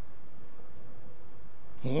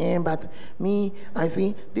 But me, I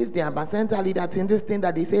see this, the Abacenta leader thing, this thing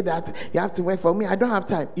that they say that you have to work for me. I don't have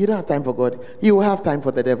time. You don't have time for God. You will have time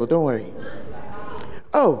for the devil. Don't worry.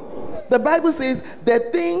 Oh, the Bible says the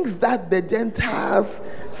things that the Gentiles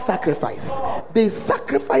sacrifice, they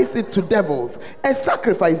sacrifice it to devils. A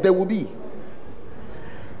sacrifice there will be.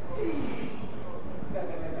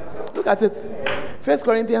 Look at it. 1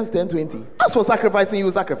 Corinthians 10:20. As for sacrificing, you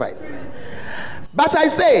will sacrifice. But I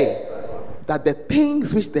say that the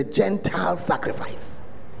things which the Gentiles sacrifice,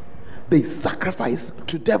 they sacrifice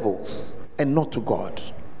to devils and not to God.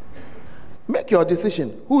 Make your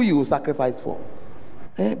decision who you will sacrifice for.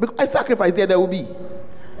 Because I sacrifice there will be.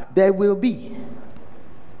 There will be.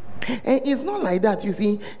 And it's not like that, you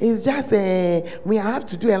see. It's just, we have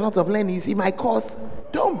to do a lot of learning. You see, my course,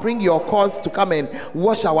 don't bring your course to come and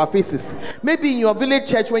wash our faces. Maybe in your village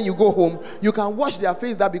church, when you go home, you can wash their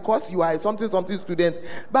face that because you are a something student.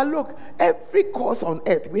 But look, every course on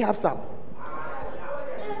earth, we have some.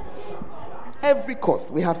 Every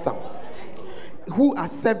course, we have some. Who are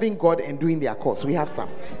serving God and doing their course, we have some.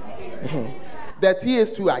 The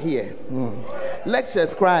TS2 are here.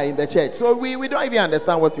 Lectures cry in the church. So we don't even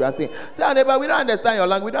understand what you are saying. Tell neighbor, we don't understand your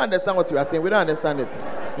language. We don't understand what you are saying. We don't understand it.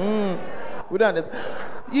 We don't understand.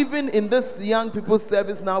 Even in this young people's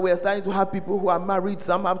service now, we are starting to have people who are married.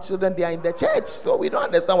 Some have children. They are in the church. So we don't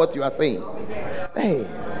understand what you are saying. Hey.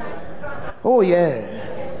 Oh,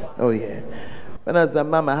 yeah. Oh, yeah. When I was a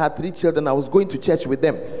mom, I had 3 children. I was going to church with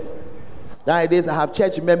them. Nowadays, I have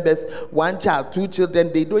church members, 1 child, 2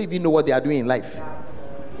 children. They don't even know what they are doing in life.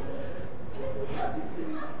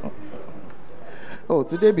 Oh,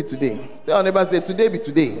 today be today. Tell your neighbor, say, today be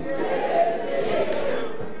today.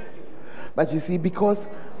 But you see, because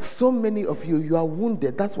so many of you, you are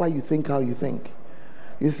wounded. That's why you think how you think.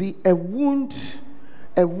 You see, a wound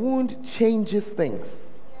changes things.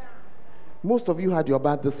 Most of you had your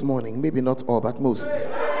bath this morning. Maybe not all, but most.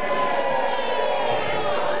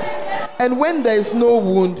 And when there is no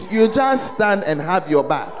wound, you just stand and have your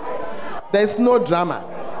bath. There's no drama.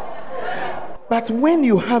 But when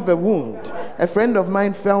you have a wound, a friend of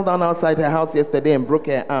mine fell down outside her house yesterday and broke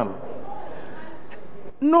her arm.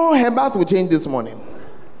 No, her bath will change this morning.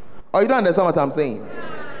 Or you don't understand what I'm saying?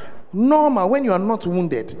 Normal, when you are not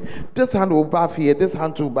wounded, this hand will bath here, this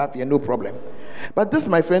hand will bath here, no problem. But this,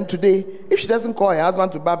 my friend, today, if she doesn't call her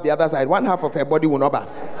husband to bath the other side, 1/2 of her body will not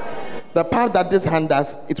bath. The part that this hand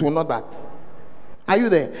does, it will not bath. Are you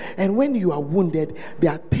there? And when you are wounded,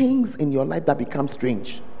 there are things in your life that become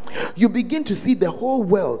strange. You begin to see the whole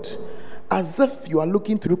world as if you are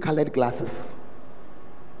looking through colored glasses.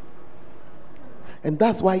 And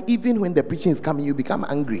that's why even when the preaching is coming, you become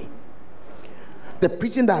angry. The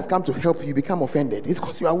preaching that has come to help you become offended. It's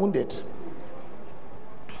because you are wounded.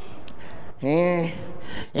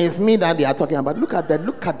 It's me that they are talking about. Look at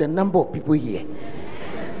the number of people here.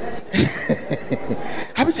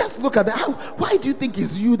 I mean, just look at that. Why do you think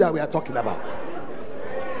it's you that we are talking about?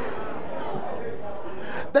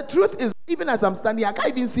 The truth is, even as I'm standing, I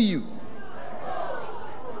can't even see you.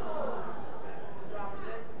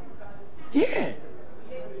 Yeah.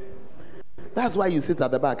 That's why you sit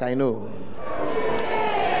at the back, I know.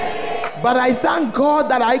 But I thank God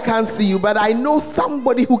that I can't see you, but I know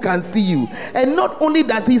somebody who can see you. And not only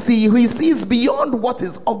does he see you, he sees beyond what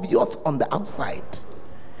is obvious on the outside.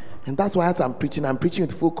 And that's why as I'm preaching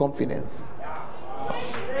with full confidence.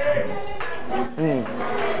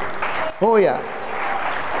 Oh yeah.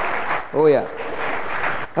 Oh yeah.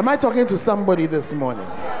 Am I talking to somebody this morning?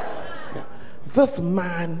 Yeah. This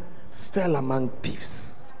man fell among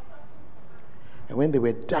thieves. And when they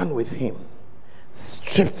were done with him,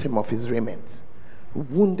 stripped him of his raiment,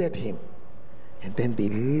 wounded him, and then they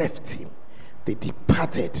left him. They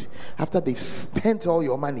departed. After they've spent all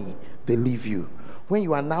your money, they leave you. When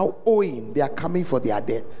you are now owing, they are coming for their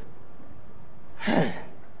debt.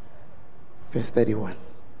 Verse 31.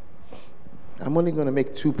 I'm only going to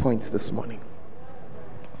make 2 points this morning.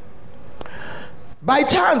 By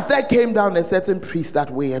chance, there came down a certain priest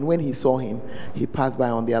that way, and when he saw him, he passed by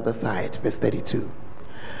on the other side. Verse 32.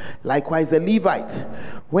 Likewise, a Levite,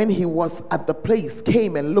 when he was at the place,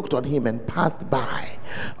 came and looked on him and passed by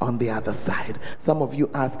on the other side. Some of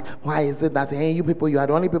you ask, why is it that, hey, you people, you are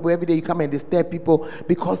the only people every day you come and disturb people?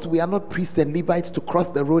 Because we are not priests and Levites to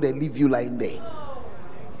cross the road and leave you lying there.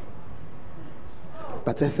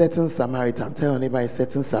 But a certain Samaritan, tell anybody, a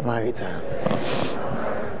certain Samaritan,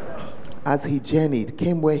 as he journeyed,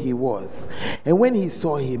 came where he was, and when he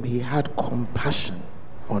saw him, he had compassion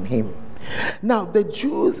on him. Now, the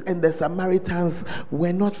Jews and the Samaritans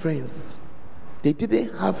were not friends. They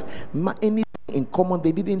didn't have anything in common.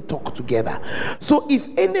 They didn't talk together. So if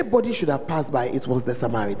anybody should have passed by, it was the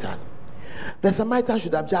Samaritan. The Samaritan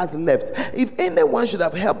should have just left. If anyone should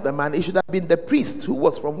have helped the man, it should have been the priest who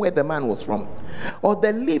was from where the man was from, or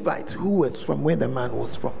the Levite who was from where the man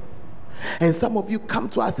was from. And some of you come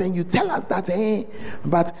to us and you tell us that, hey,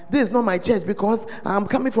 but this is not my church because I'm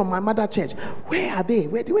coming from my mother church. Where are they?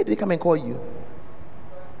 Where did they come and call you?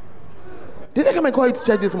 Did they come and call you to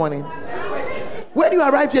church this morning? When you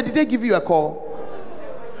arrived here, did they give you a call?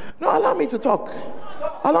 No, allow me to talk.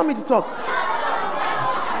 Allow me to talk.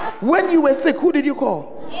 When you were sick, who did you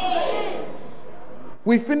call?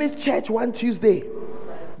 We finished church one Tuesday,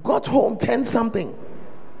 got home 10 something.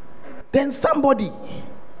 Then somebody,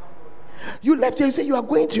 you left here, you said you are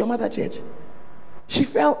going to your mother church. She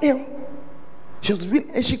fell ill. She was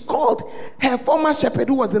really, and she called her former shepherd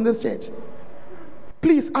who was in this church.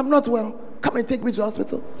 Please, I'm not well. Come and take me to the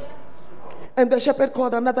hospital. And the shepherd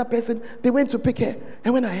called another person. They went to pick her.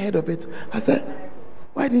 And when I heard of it, I said,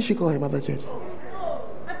 why didn't she call her mother church?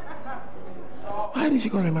 Why did she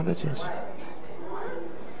call her mother church?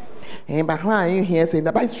 And but why are you here saying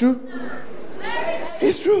that? But it's true.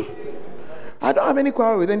 It's true. I don't have any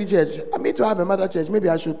quarrel with any church. I need to have a mother church. Maybe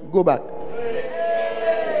I should go back.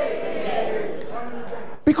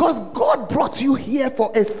 Because God brought you here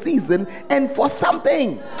for a season and for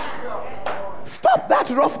something. Stop that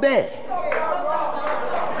rough there.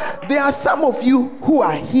 There are some of you who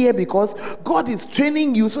are here because God is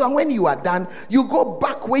training you so that when you are done, you go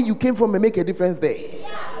back where you came from and make a difference there.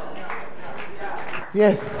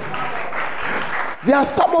 Yes. There are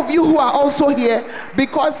some of you who are also here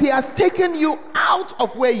because He has taken you out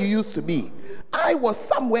of where you used to be. I was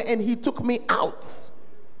somewhere and He took me out.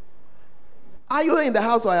 Are you in the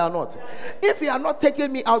house or are you not? If He had not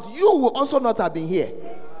taken me out, you will also not have been here.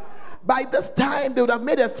 By this time, they would have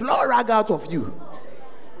made a floor rag out of you.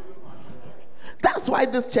 That's why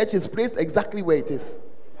this church is placed exactly where it is.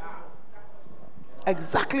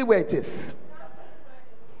 Exactly where it is.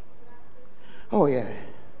 Oh yeah.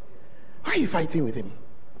 Why are you fighting with him?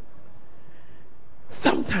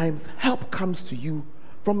 Sometimes help comes to you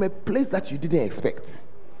from a place that you didn't expect.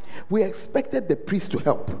 We expected the priest to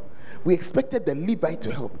help. We expected the Levite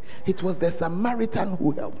to help. It was the Samaritan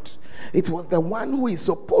who helped. It was the one who is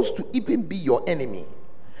supposed to even be your enemy.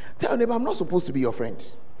 Tell neighbor, I'm not supposed to be your friend.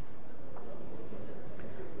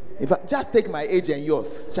 If I just take my age and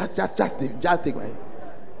yours, just take my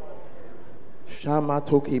Shama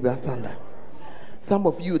Toki Basanda. Some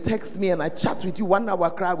of you text me and I chat with you 1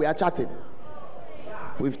 hour cry, we are chatting.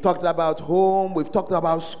 We've talked about home, we've talked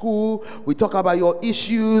about school, we talk about your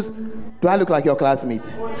issues. Do I look like your classmate?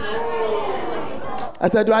 I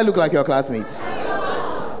said, do I look like your classmate?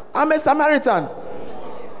 I'm a Samaritan.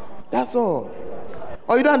 That's all.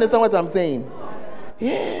 Or you don't understand what I'm saying?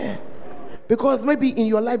 Yeah. Because maybe in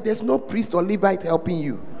your life there's no priest or Levite helping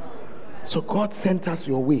you. So God sent us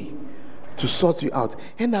your way to sort you out.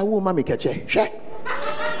 And I will make a check.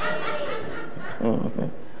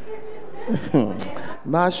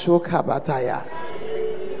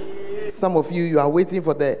 Some of you are waiting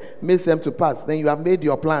for the midterm to pass. Then you have made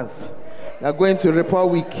your plans. You are going to report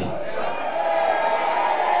week.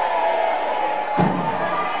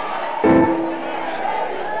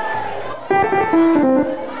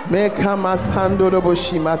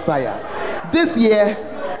 This year,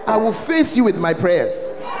 I will face you with my prayers.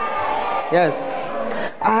 Yes.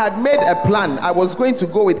 I had made a plan. I was going to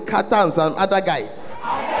go with Kata and some other guys.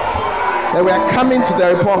 They were coming to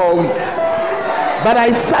the report all week. But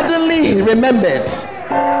I suddenly remembered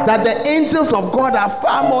that the angels of God are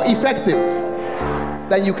far more effective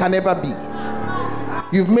than you can ever be.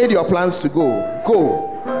 You've made your plans to go. Go.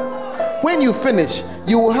 When you finish,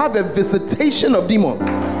 you will have a visitation of demons.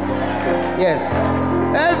 Yes.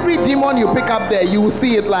 Every demon you pick up there, you will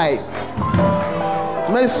see it live.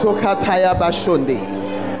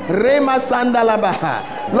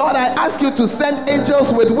 Lord, I ask you to send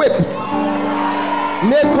angels with whips.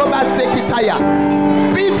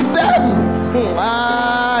 Beat them.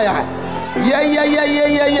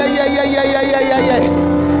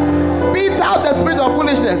 Beat out the spirit of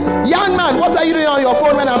foolishness. Young man, what are you doing on your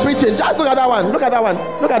phone when I'm preaching? Just look at that one. Look at that one.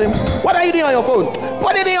 Look at him. What are you doing on your phone?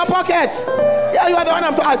 Put it in your pocket. Yeah, you are the one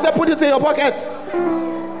I'm talking. I said put it in your pocket.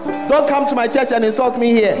 Don't come to my church and insult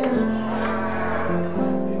me here.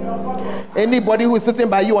 Anybody who is sitting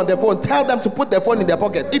by you on the phone, tell them to put their phone in their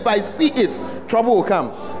pocket. If I see it, trouble will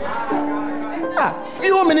come.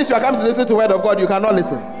 Few minutes you are coming to listen to the word of God, you cannot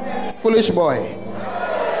listen. Foolish boy.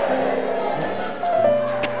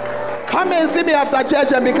 Come and see me after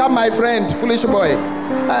church and become my friend, foolish boy.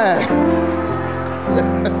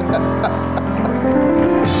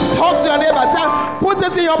 Talk to your neighbor, put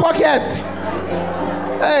it in your pocket.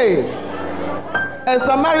 Hey, a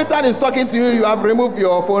Samaritan is talking to you, you have removed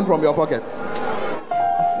your phone from your pocket.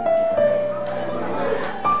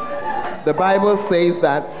 The Bible says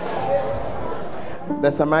that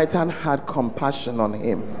the Samaritan had compassion on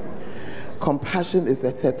him. Compassion is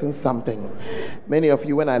a certain something. Many of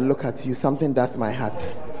you, when I look at you, something does my heart.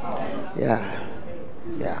 Yeah.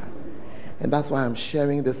 And that's why I'm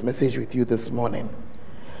sharing this message with you this morning.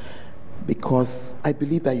 Because I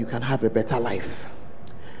believe that you can have a better life.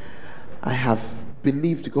 I have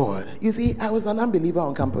believed God. You see, I was an unbeliever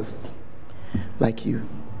on campus. Like you.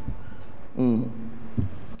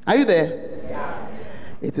 Are you there? Yeah.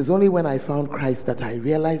 It is only when I found Christ that I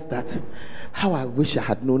realized that how I wish I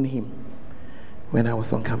had known him when I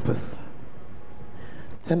was on campus.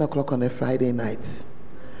 10 o'clock on a Friday night,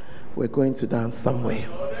 we're going to dance somewhere.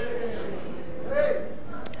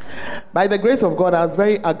 By the grace of God, I was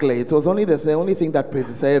very ugly. It was only the only thing that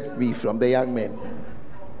preserved me from the young men.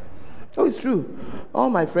 Oh, it's true. All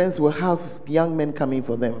my friends will have young men coming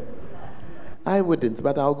for them. I wouldn't,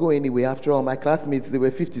 but I'll go anyway. After all, my classmates, they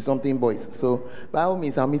were 50-something boys. So, by all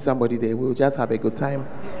means, I'll meet somebody there. We'll just have a good time.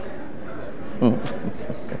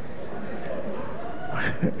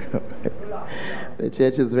 The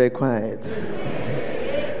church is very quiet.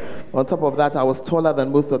 On top of that, I was taller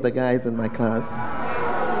than most of the guys in my class.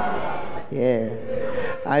 Yeah.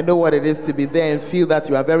 I know what it is to be there and feel that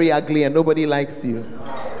you are very ugly and nobody likes you.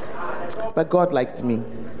 But God liked me.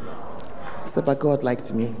 I said, but God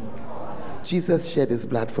liked me. Jesus shed his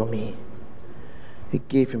blood for me. He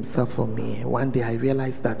gave himself for me. One day I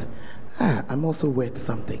realized that I'm also worth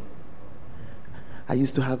something. I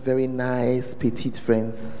used to have very nice, petite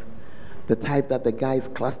friends. The type that the guys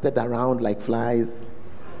clustered around like flies.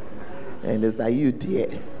 And it's like, you dear.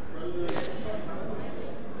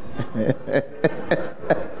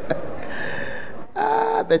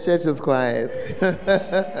 The church is quiet.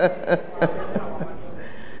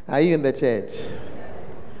 Are you in the church?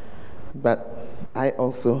 But I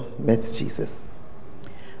also met Jesus.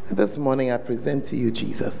 This morning I present to you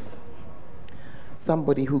Jesus.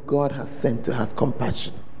 Somebody who God has sent to have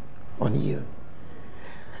compassion on you.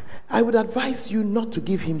 I would advise you not to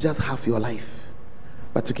give him just half your life,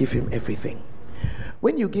 but to give him everything.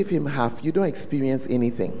 When you give him half, you don't experience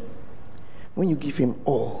anything. When you give him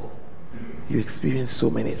all, you experience so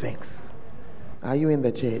many things. Are you in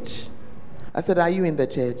the church? I said, are you in the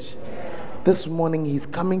church? This morning he's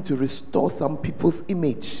coming to restore some people's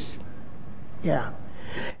image. Yeah.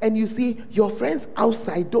 And you see, your friends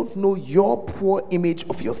outside don't know your poor image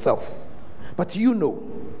of yourself. But you know.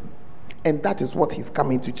 And that is what he's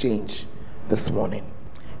coming to change this morning.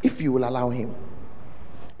 If you will allow him.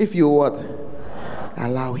 If you what?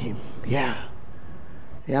 Allow him. Yeah.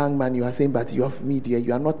 Young man, you are saying, but you have media.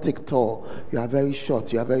 You are not thick tall. You are very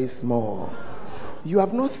short. You are very small. You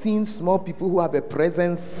have not seen small people who have a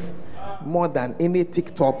presence more than any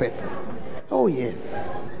thick tall person. Oh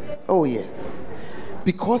yes. Oh yes.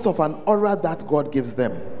 Because of an aura that God gives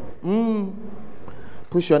them.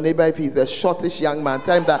 Push your neighbor if he's a shortish young man.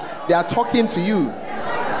 Tell him that they are talking to you.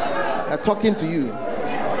 They are talking to you.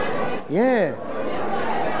 Yeah.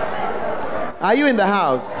 Are you in the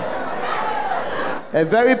house? A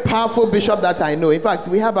very powerful bishop that I know. In fact,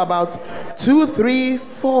 we have about 2, 3,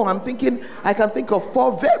 4. I can think of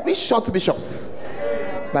 4 very short bishops.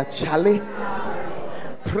 But Charlie,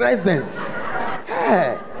 presence.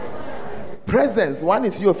 Hey. Presence. One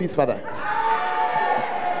is Joy-Philippe's father.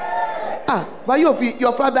 But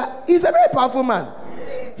your father is a very powerful man.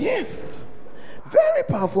 Yes. Very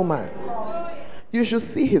powerful man. You should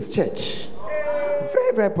see his church.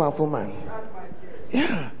 Very, very powerful man.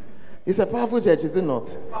 Yeah. It's a powerful church, is it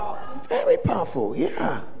not? Very powerful,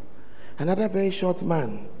 yeah. Another very short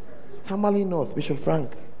man, Tamale North, Bishop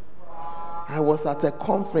Frank. I was at a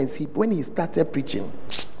conference when he started preaching.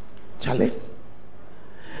 Charlie.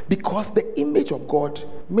 Because the image of God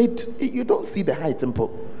made, you don't see the high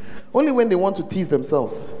temple. Only when they want to tease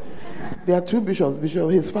themselves. There are two bishops,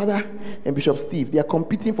 his father and Bishop Steve. They are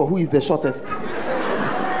competing for who is the shortest.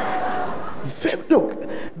 Look,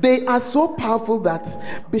 they are so powerful that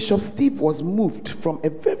Bishop Steve was moved from a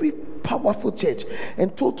very powerful church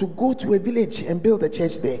and told to go to a village and build a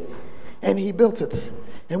church there. And he built it.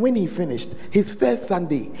 And when he finished, his first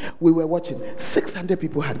Sunday, we were watching, 600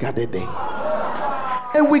 people had gathered there.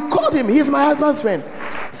 And we called him, he's my husband's friend.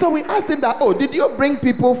 So we asked him that, did you bring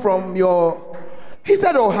people from your... He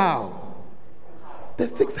said, how? The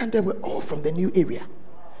 600 were all from the new area.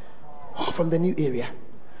 All from the new area.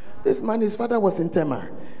 This man, his father was in Tema.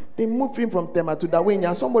 They moved him from Tema to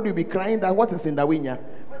Dawinya. Somebody will be crying that what is in Dawinya?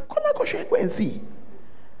 Go and see.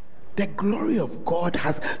 The glory of God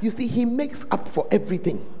has, you see, he makes up for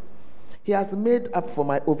everything. He has made up for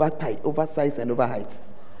my oversize and overheight.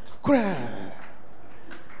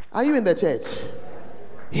 Are you in the church?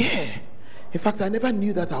 Yeah. In fact, I never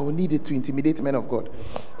knew that I would need it to intimidate men of God.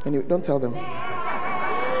 Anyway, don't tell them.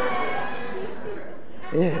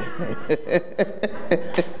 Yeah.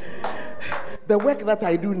 The work that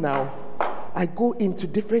I do now, I go into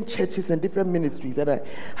different churches and different ministries that I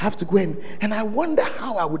have to go in, and I wonder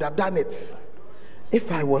how I would have done it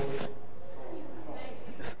if I was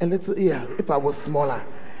if I was smaller.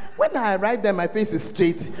 When I arrive there, my face is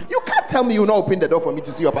straight. You can't tell me you not open the door for me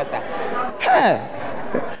to see your pastor. Hey,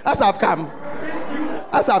 as I've come.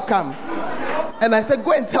 And I said,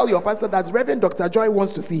 go and tell your pastor that Reverend Dr. Joy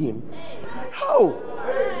wants to see him. How?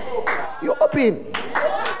 You open.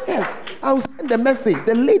 Yes. I'll send the message.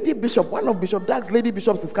 The lady bishop, one of Bishop Doug's lady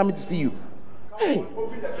bishops is coming to see you. Hey.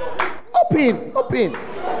 Open.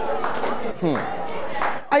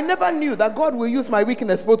 I never knew that God will use my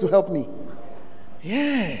weakness to help me.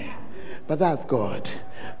 Yeah. But that's God.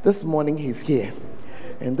 This morning he's here.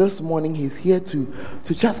 And this morning he's here to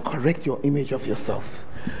just correct your image of yourself.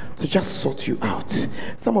 To just sort you out.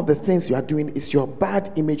 Some of the things you are doing is your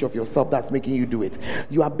bad image of yourself that's making you do it.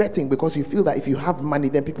 You are betting because you feel that if you have money,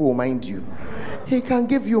 then people will mind you. He can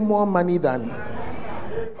give you more money than...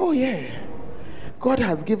 Oh yeah. God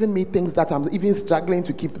has given me things that I'm even struggling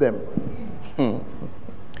to keep them.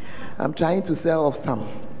 I'm trying to sell off some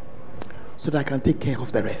so that I can take care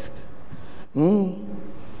of the rest.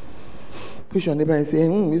 Push your neighbor and say,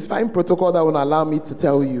 it's fine protocol that won't allow me to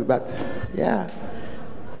tell you, but yeah.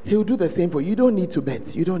 He'll do the same for you. You don't need to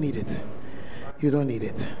bet. You don't need it. You don't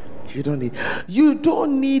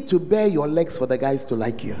need to bare your legs for the guys to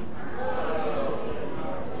like you.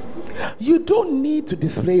 You don't need to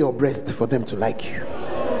display your breast for them to like you.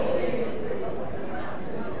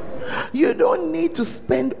 You don't need to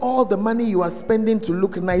spend all the money you are spending to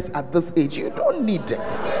look nice at this age. You don't need it.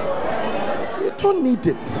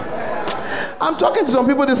 I'm talking to some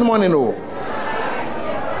people this morning,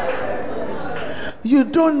 You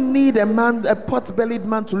don't need a pot-bellied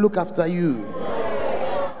man to look after you.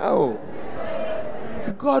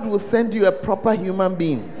 God will send you a proper human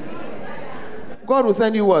being. God will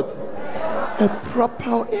send you what? A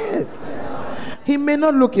proper, yes. He may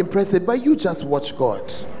not look impressive, but you just watch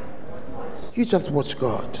God.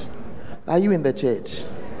 Are you in the church?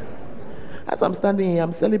 As I'm standing here,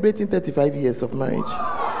 I'm celebrating 35 years of marriage.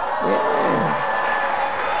 Yeah.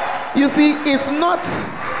 You see, it's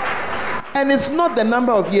not the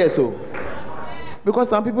number of years, because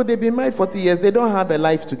some people, they've been married 40 years, they don't have a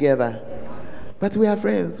life together. But we are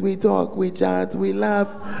friends, we talk, we chat, we laugh,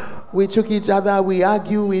 we choke each other, we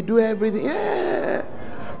argue, we do everything. Yeah.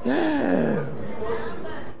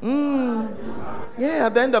 Yeah,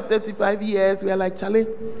 at the end of 35 years, we are like, Charlie,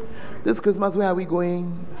 this Christmas, where are we going?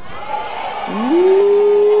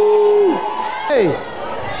 Woo! Hey,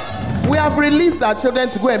 we have released our children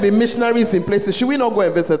to go and be missionaries in places. Should we not go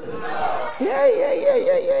and visit? Yeah.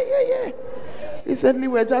 Recently,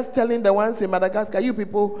 we were just telling the ones in Madagascar, you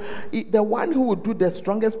people, the one who would do the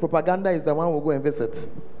strongest propaganda is the one who will go and visit.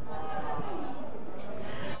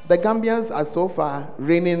 The Gambians are so far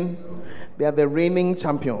reigning, they are the reigning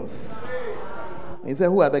champions. He said,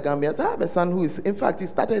 who are the Gambians? I have a son who is, in fact, he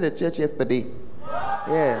started a church yesterday.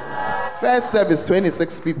 Yeah. First service,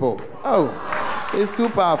 26 people. It's too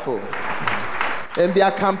powerful. And they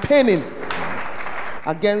are campaigning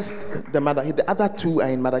against the other two are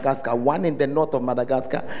in Madagascar, one in the north of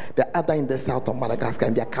Madagascar, the other in the south of Madagascar,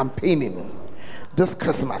 and they are campaigning. This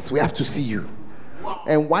Christmas, we have to see you.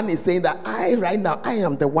 And one is saying that right now, I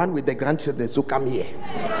am the one with the grandchildren, so come here.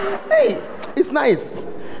 Hey, it's nice.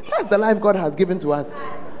 That's the life God has given to us.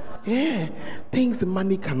 Yeah, things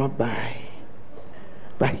money cannot buy,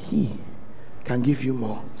 but He can give you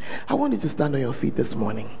more. I want you to stand on your feet this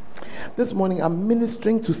morning. This morning, I'm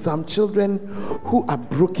ministering to some children who are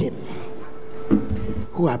broken.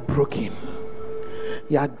 Who are broken.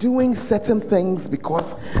 You are doing certain things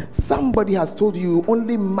because somebody has told you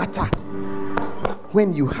only matter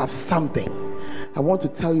when you have something. I want to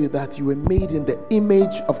tell you that you were made in the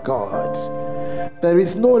image of God. There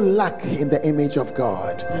is no lack in the image of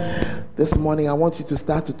God. This morning, I want you to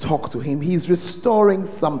start to talk to Him. He's restoring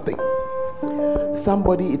something.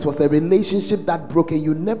 Somebody, it was a relationship that broke and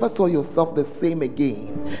you never saw yourself the same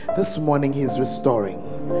again. This morning, He's restoring.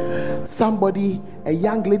 Somebody, a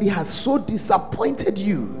young lady has so disappointed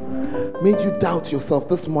you, made you doubt yourself.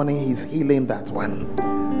 This morning, He's healing that one.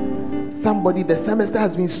 Somebody, the semester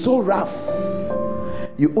has been so rough.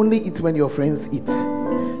 You only eat when your friends eat.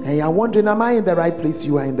 And you're wondering, am I in the right place?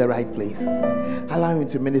 You are in the right place. Allow Him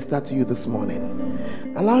to minister to you this morning.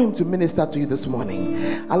 Allow Him to minister to you this morning.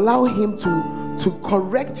 Allow Him to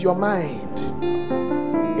correct your mind.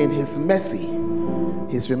 In His mercy,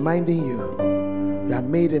 He's reminding you, you are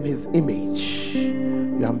made in His image.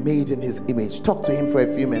 You are made in His image. Talk to Him for a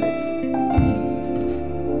few minutes.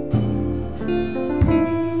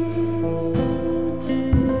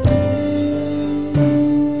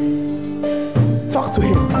 Talk to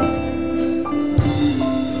Him.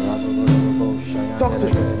 Talk to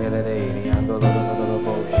Him.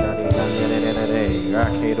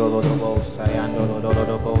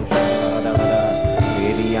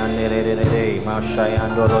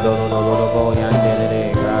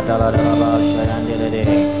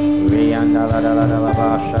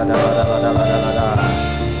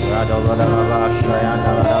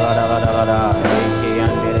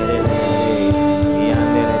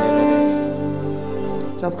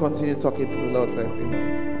 Just continue talking to the Lord for a few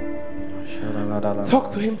minutes.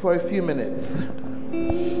 Talk to Him for a few minutes.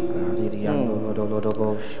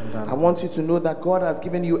 I want you to know that God has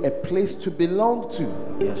given you a place to belong to.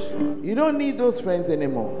 Yes. You don't need those friends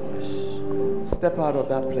anymore. Step out of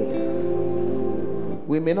that place.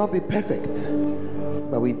 We may not be perfect,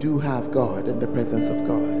 but we do have God in the presence of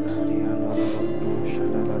God.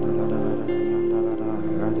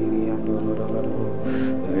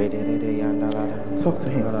 Talk to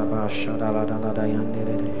Him.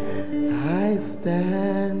 I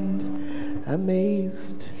stand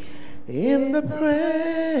amazed in the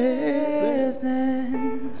presence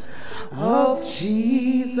of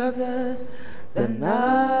Jesus the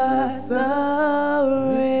Nazarene,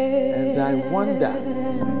 and I wonder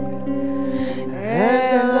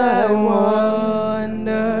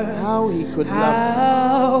how He could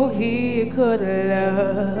love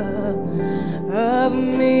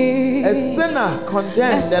me, a sinner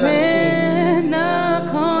condemned and unclean.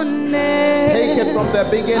 Take it from the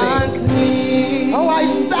beginning. Oh, I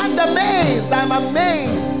stand amazed. I'm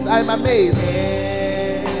amazed. I'm amazed.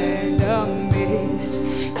 And amazed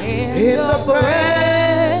in the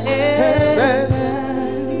presence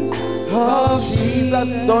of Jesus.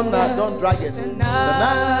 Don't drag it.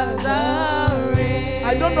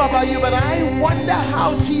 I don't know about you, but I wonder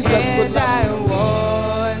how Jesus could love you.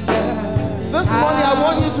 This morning I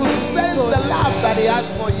want you to sense the love that He has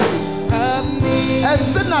for you. A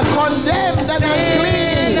sinner condemned and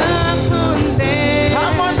unclean.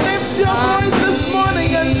 Come on, lift your voice this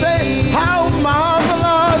morning and say, how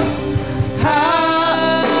marvelous,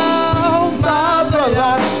 how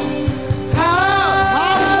marvelous,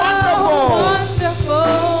 how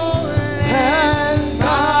wonderful, and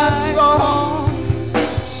my song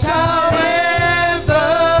shall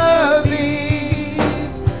ever be.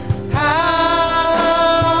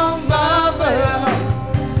 How marvelous,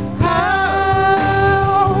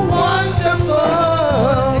 how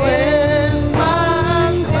wonderful is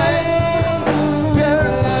my Savior.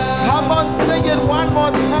 Come on, sing it one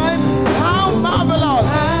more time. How marvelous,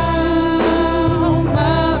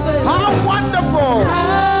 how wonderful,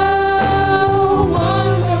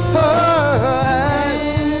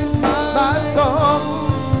 and my song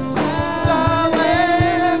shall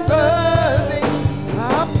ever be.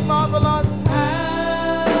 How marvelous,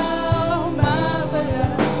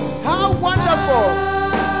 how wonderful,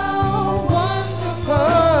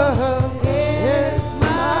 is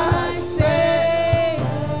my Savior's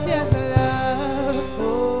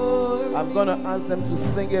love. I'm going to ask them to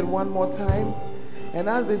sing it one more time. And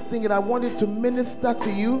as they sing it, I want it to minister to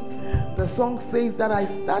you. The song says that I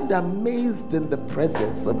stand amazed in the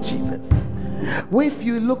presence of Jesus. Well, if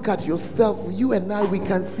you look at yourself, you and I, we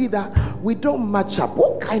can see that we don't match up.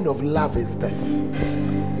 What kind of love is this?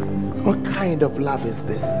 What kind of love is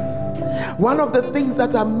this? One of the things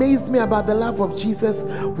that amazed me about the love of Jesus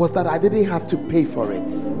was that I didn't have to pay for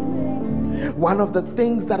it. One of the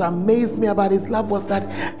things that amazed me about his love was that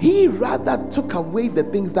he rather took away the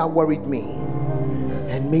things that worried me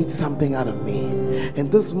and made something out of me.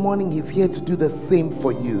 And this morning he's here to do the same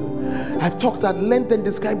for you. I've talked at length and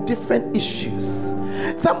described different issues.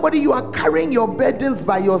 Somebody, you are carrying your burdens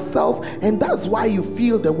by yourself, and that's why you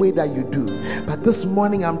feel the way that you do. But this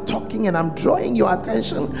morning I'm talking and I'm drawing your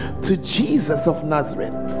attention to Jesus of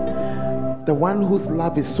Nazareth, the one whose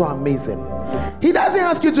love is so amazing. He doesn't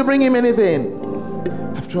ask you to bring him anything.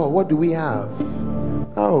 After all, what do we have?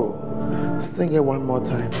 Oh, sing it one more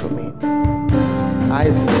time for me.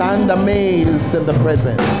 I stand amazed in the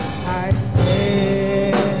presence. I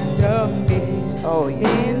stand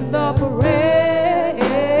amazed in the presence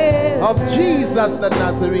of Jesus the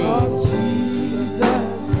Nazarene. Of Jesus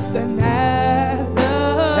the Nazarene.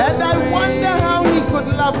 And I wonder how he could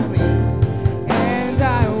love me. And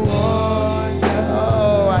I wonder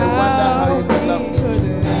how you could love me.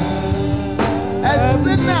 A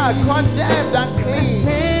sinner condemned and clean.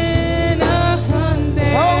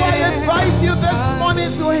 Oh, I invite you this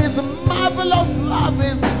morning to his marvelous love,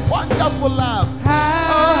 his wonderful love.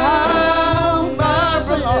 How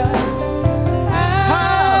marvelous, how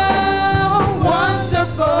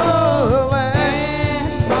wonderful,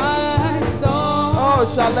 and my soul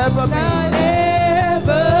shall ever be.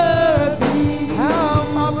 How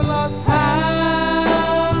marvelous, how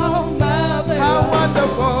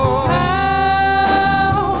wonderful.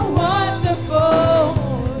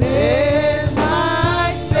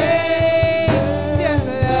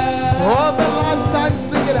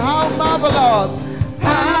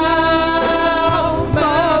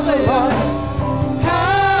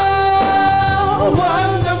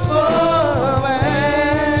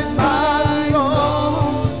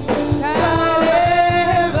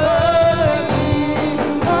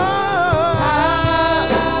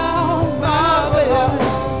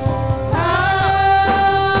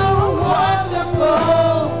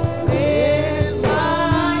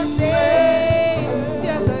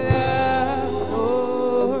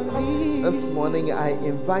 I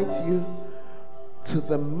invite you to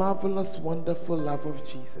the marvelous, wonderful love of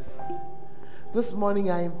Jesus. This morning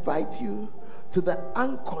I invite you to the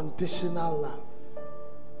unconditional love.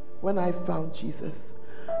 When I found Jesus,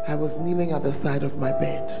 I was kneeling at the side of my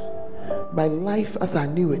bed. My life as I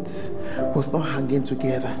knew it was not hanging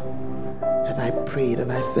together. And I prayed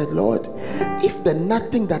and I said, Lord, if the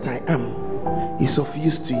nothing that I am is of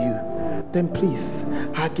use to you, then please,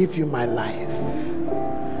 I'll give you my life.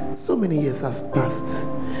 So many years has passed.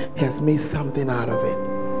 He has made something out of it.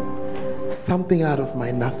 Something out of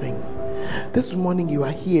my nothing. This morning you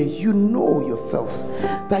are here. You know yourself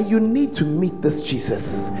that you need to meet this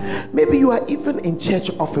Jesus. Maybe you are even in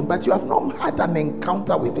church often, but you have not had an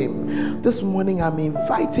encounter with him. This morning I'm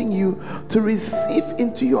inviting you to receive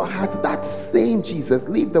into your heart that same Jesus.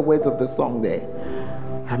 Leave the words of the song there.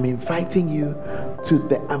 I'm inviting you to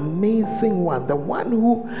the amazing one, the one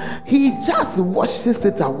who he just washes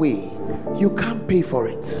it away. You can't pay for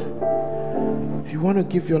it. If you want to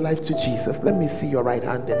give your life to Jesus, let me see your right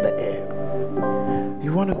hand in the air.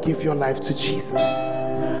 You want to give your life to Jesus,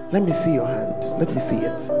 let me see your hand. Let me see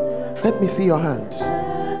it. Let me see your hand.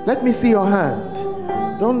 Let me see your hand.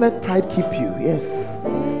 Don't let pride keep you. Yes,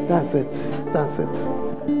 that's it. That's it.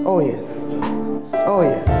 Oh yes. Oh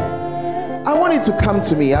yes. I want you to come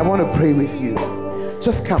to me. I want to pray with you.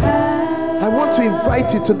 Just come. I want to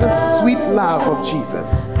invite you to this sweet love of Jesus.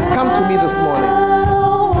 Come to me this morning.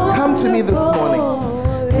 Come to me this morning.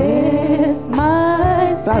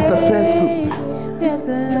 That's the first group.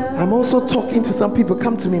 I'm also talking to some people.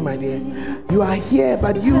 Come to me, my dear. You are here,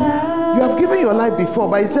 but you have given your life before,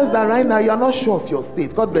 but it's just that right now you are not sure of your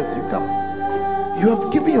state. God bless you. Come. You have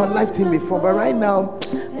given your life to him before, but right now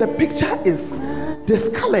the picture is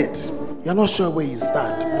discolored. You're not sure where you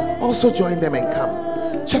stand. Also join them and come.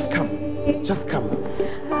 Just come. Just come.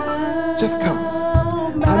 Just come.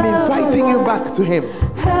 I'm inviting you back to him.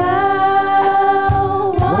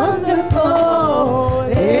 How wonderful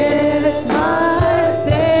is my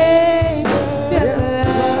Savior's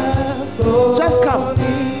love. Just come.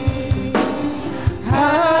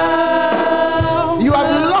 You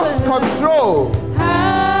have lost control.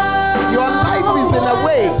 Your life is in a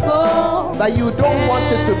way that you don't want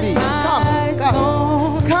it to be.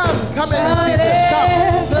 Come and receive him.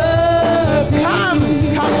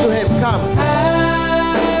 Come to him. Come.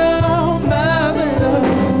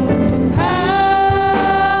 How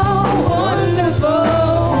wonderful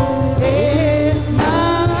is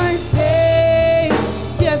my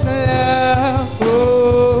Savior's love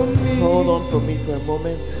for me. Hold on for me for a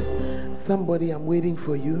moment. Somebody, I'm waiting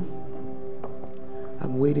for you.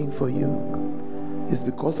 I'm waiting for you. It's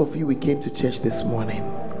because of you we came to church this morning.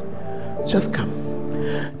 Just come.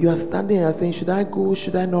 You are standing here saying, should I go?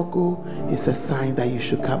 Should I not go? It's a sign that you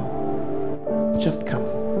should come. Just come.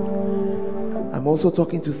 I'm also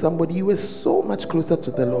talking to somebody. You were so much closer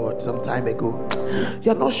to the Lord some time ago.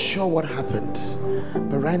 You're not sure what happened.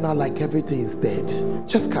 But right now, like everything is dead.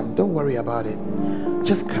 Just come. Don't worry about it.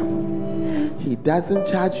 Just come. He doesn't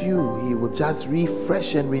charge you. He will just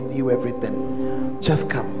refresh and renew everything. Just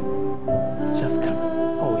come. Just come.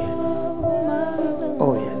 Oh, yes.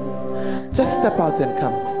 Oh, yes. Just step out and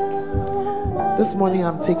come. This morning,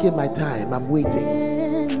 I'm taking my time. I'm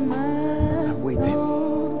waiting. I'm waiting.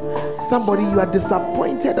 Somebody, you are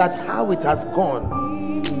disappointed at how it has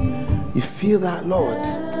gone. You feel that, Lord,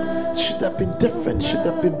 should have been different, should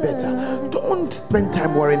have been better. Don't spend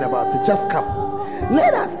time worrying about it. Just come.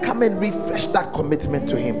 Let us come and refresh that commitment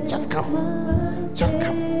to Him. Just come. Just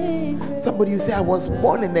come. Somebody, you say, I was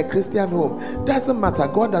born in a Christian home. Doesn't matter.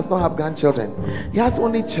 God does not have grandchildren. He has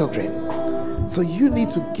only children. So you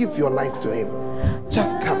need to give your life to Him.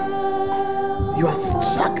 Just come. You are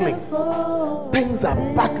struggling. Things are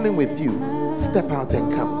battling with you. Step out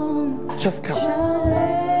and come. Just come.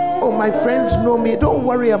 Oh, my friends know me. Don't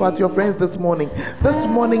worry about your friends this morning. This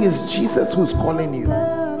morning is Jesus who's calling you.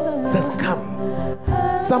 Says, come.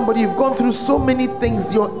 Somebody, you've gone through so many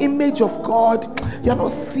things. Your image of God, you're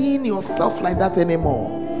not seeing yourself like that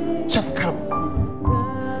anymore. Just come.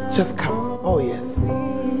 Just come. Oh, yes.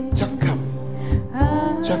 Just come.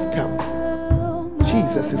 Just come.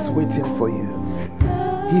 Jesus is waiting for you.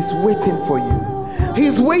 He's waiting for you.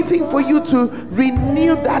 He's waiting for you to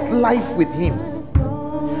renew that life with Him.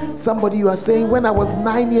 Somebody, you are saying, when I was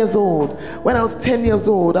 9 years old, when I was 10 years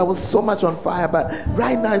old, I was so much on fire, but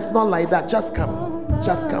right now it's not like that. Just come.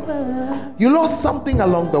 Just come. You lost something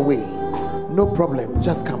along the way. No problem.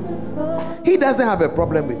 Just come. He doesn't have a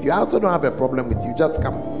problem with you. I also don't have a problem with you. Just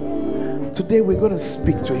come. Today we're going to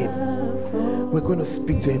speak to Him. We're going to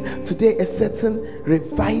speak to Him. Today a certain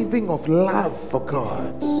reviving of love for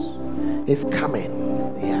God is coming.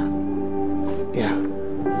 Yeah. Yeah.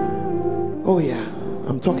 Oh yeah.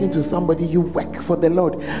 I'm talking to somebody. You work for the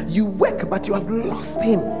Lord. You work, but you have lost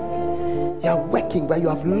Him. You are working, but you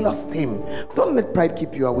have lost Him. Don't let pride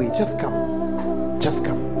keep you away. Just come. Just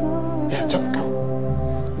come. Yeah, just come.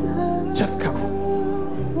 Just come.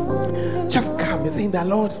 Just come. You're saying that,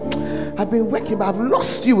 Lord, I've been working, but I've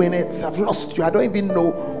lost you in it. I've lost you. I don't even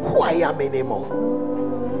know who I am anymore.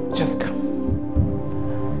 Just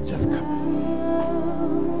come. Just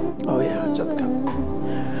come. Oh yeah, just come.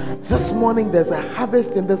 This morning there's a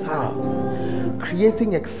harvest in this house,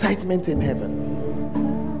 creating excitement in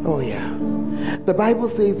heaven. Oh yeah. The Bible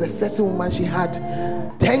says a certain woman, she had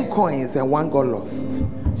 10 coins and one got lost.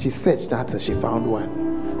 She searched until she found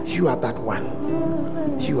one. You are that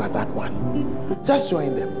one. You are that one. Just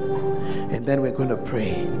join them. And then we're going to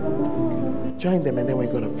pray. Join them and then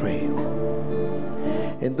we're going to pray.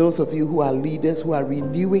 And those of you who are leaders, who are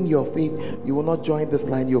renewing your faith, you will not join this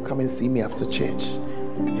line. You'll come and see me after church.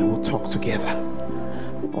 And we'll talk together.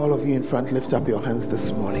 All of you in front, lift up your hands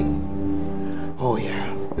this morning. Oh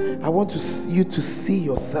yeah. I want you to see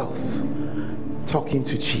yourself talking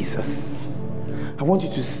to Jesus. I want you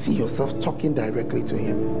to see yourself talking directly to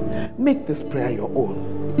Him. Make this prayer your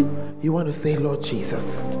own. You want to say, Lord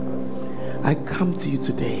Jesus, I come to you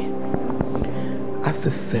today as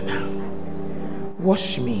a sinner.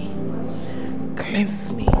 Wash me,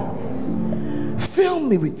 cleanse me, fill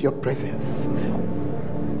me with your presence.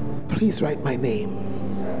 Please write my name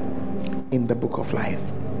in the book of life.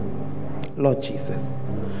 Lord Jesus,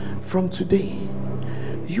 from today,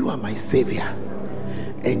 you are my Savior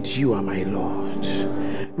and you are my Lord.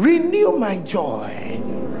 Renew my joy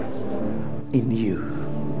in you.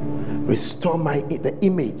 Restore the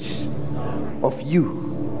image of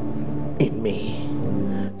you in me.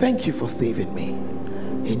 Thank you for saving me.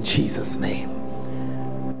 In Jesus' name,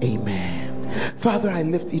 amen. Father, I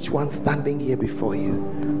lift each one standing here before you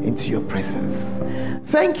into your presence.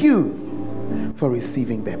 Thank you for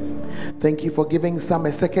receiving them. Thank you for giving some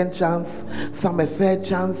a second chance, some a third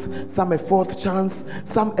chance, some a fourth chance,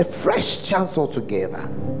 some a fresh chance altogether.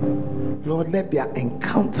 Lord, let their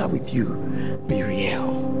encounter with you be real.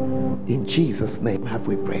 In Jesus' name have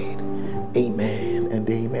we prayed. Amen and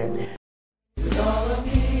amen. With all of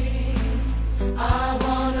me, I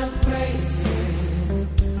wanna praise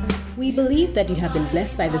Him. We believe that you have been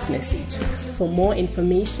blessed by this message. For more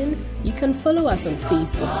information, you can follow us on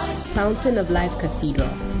Facebook, Fountain of Life Cathedral,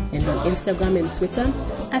 and on Instagram and Twitter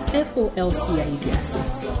at FOLCIDRC.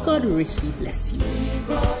 God will richly bless you.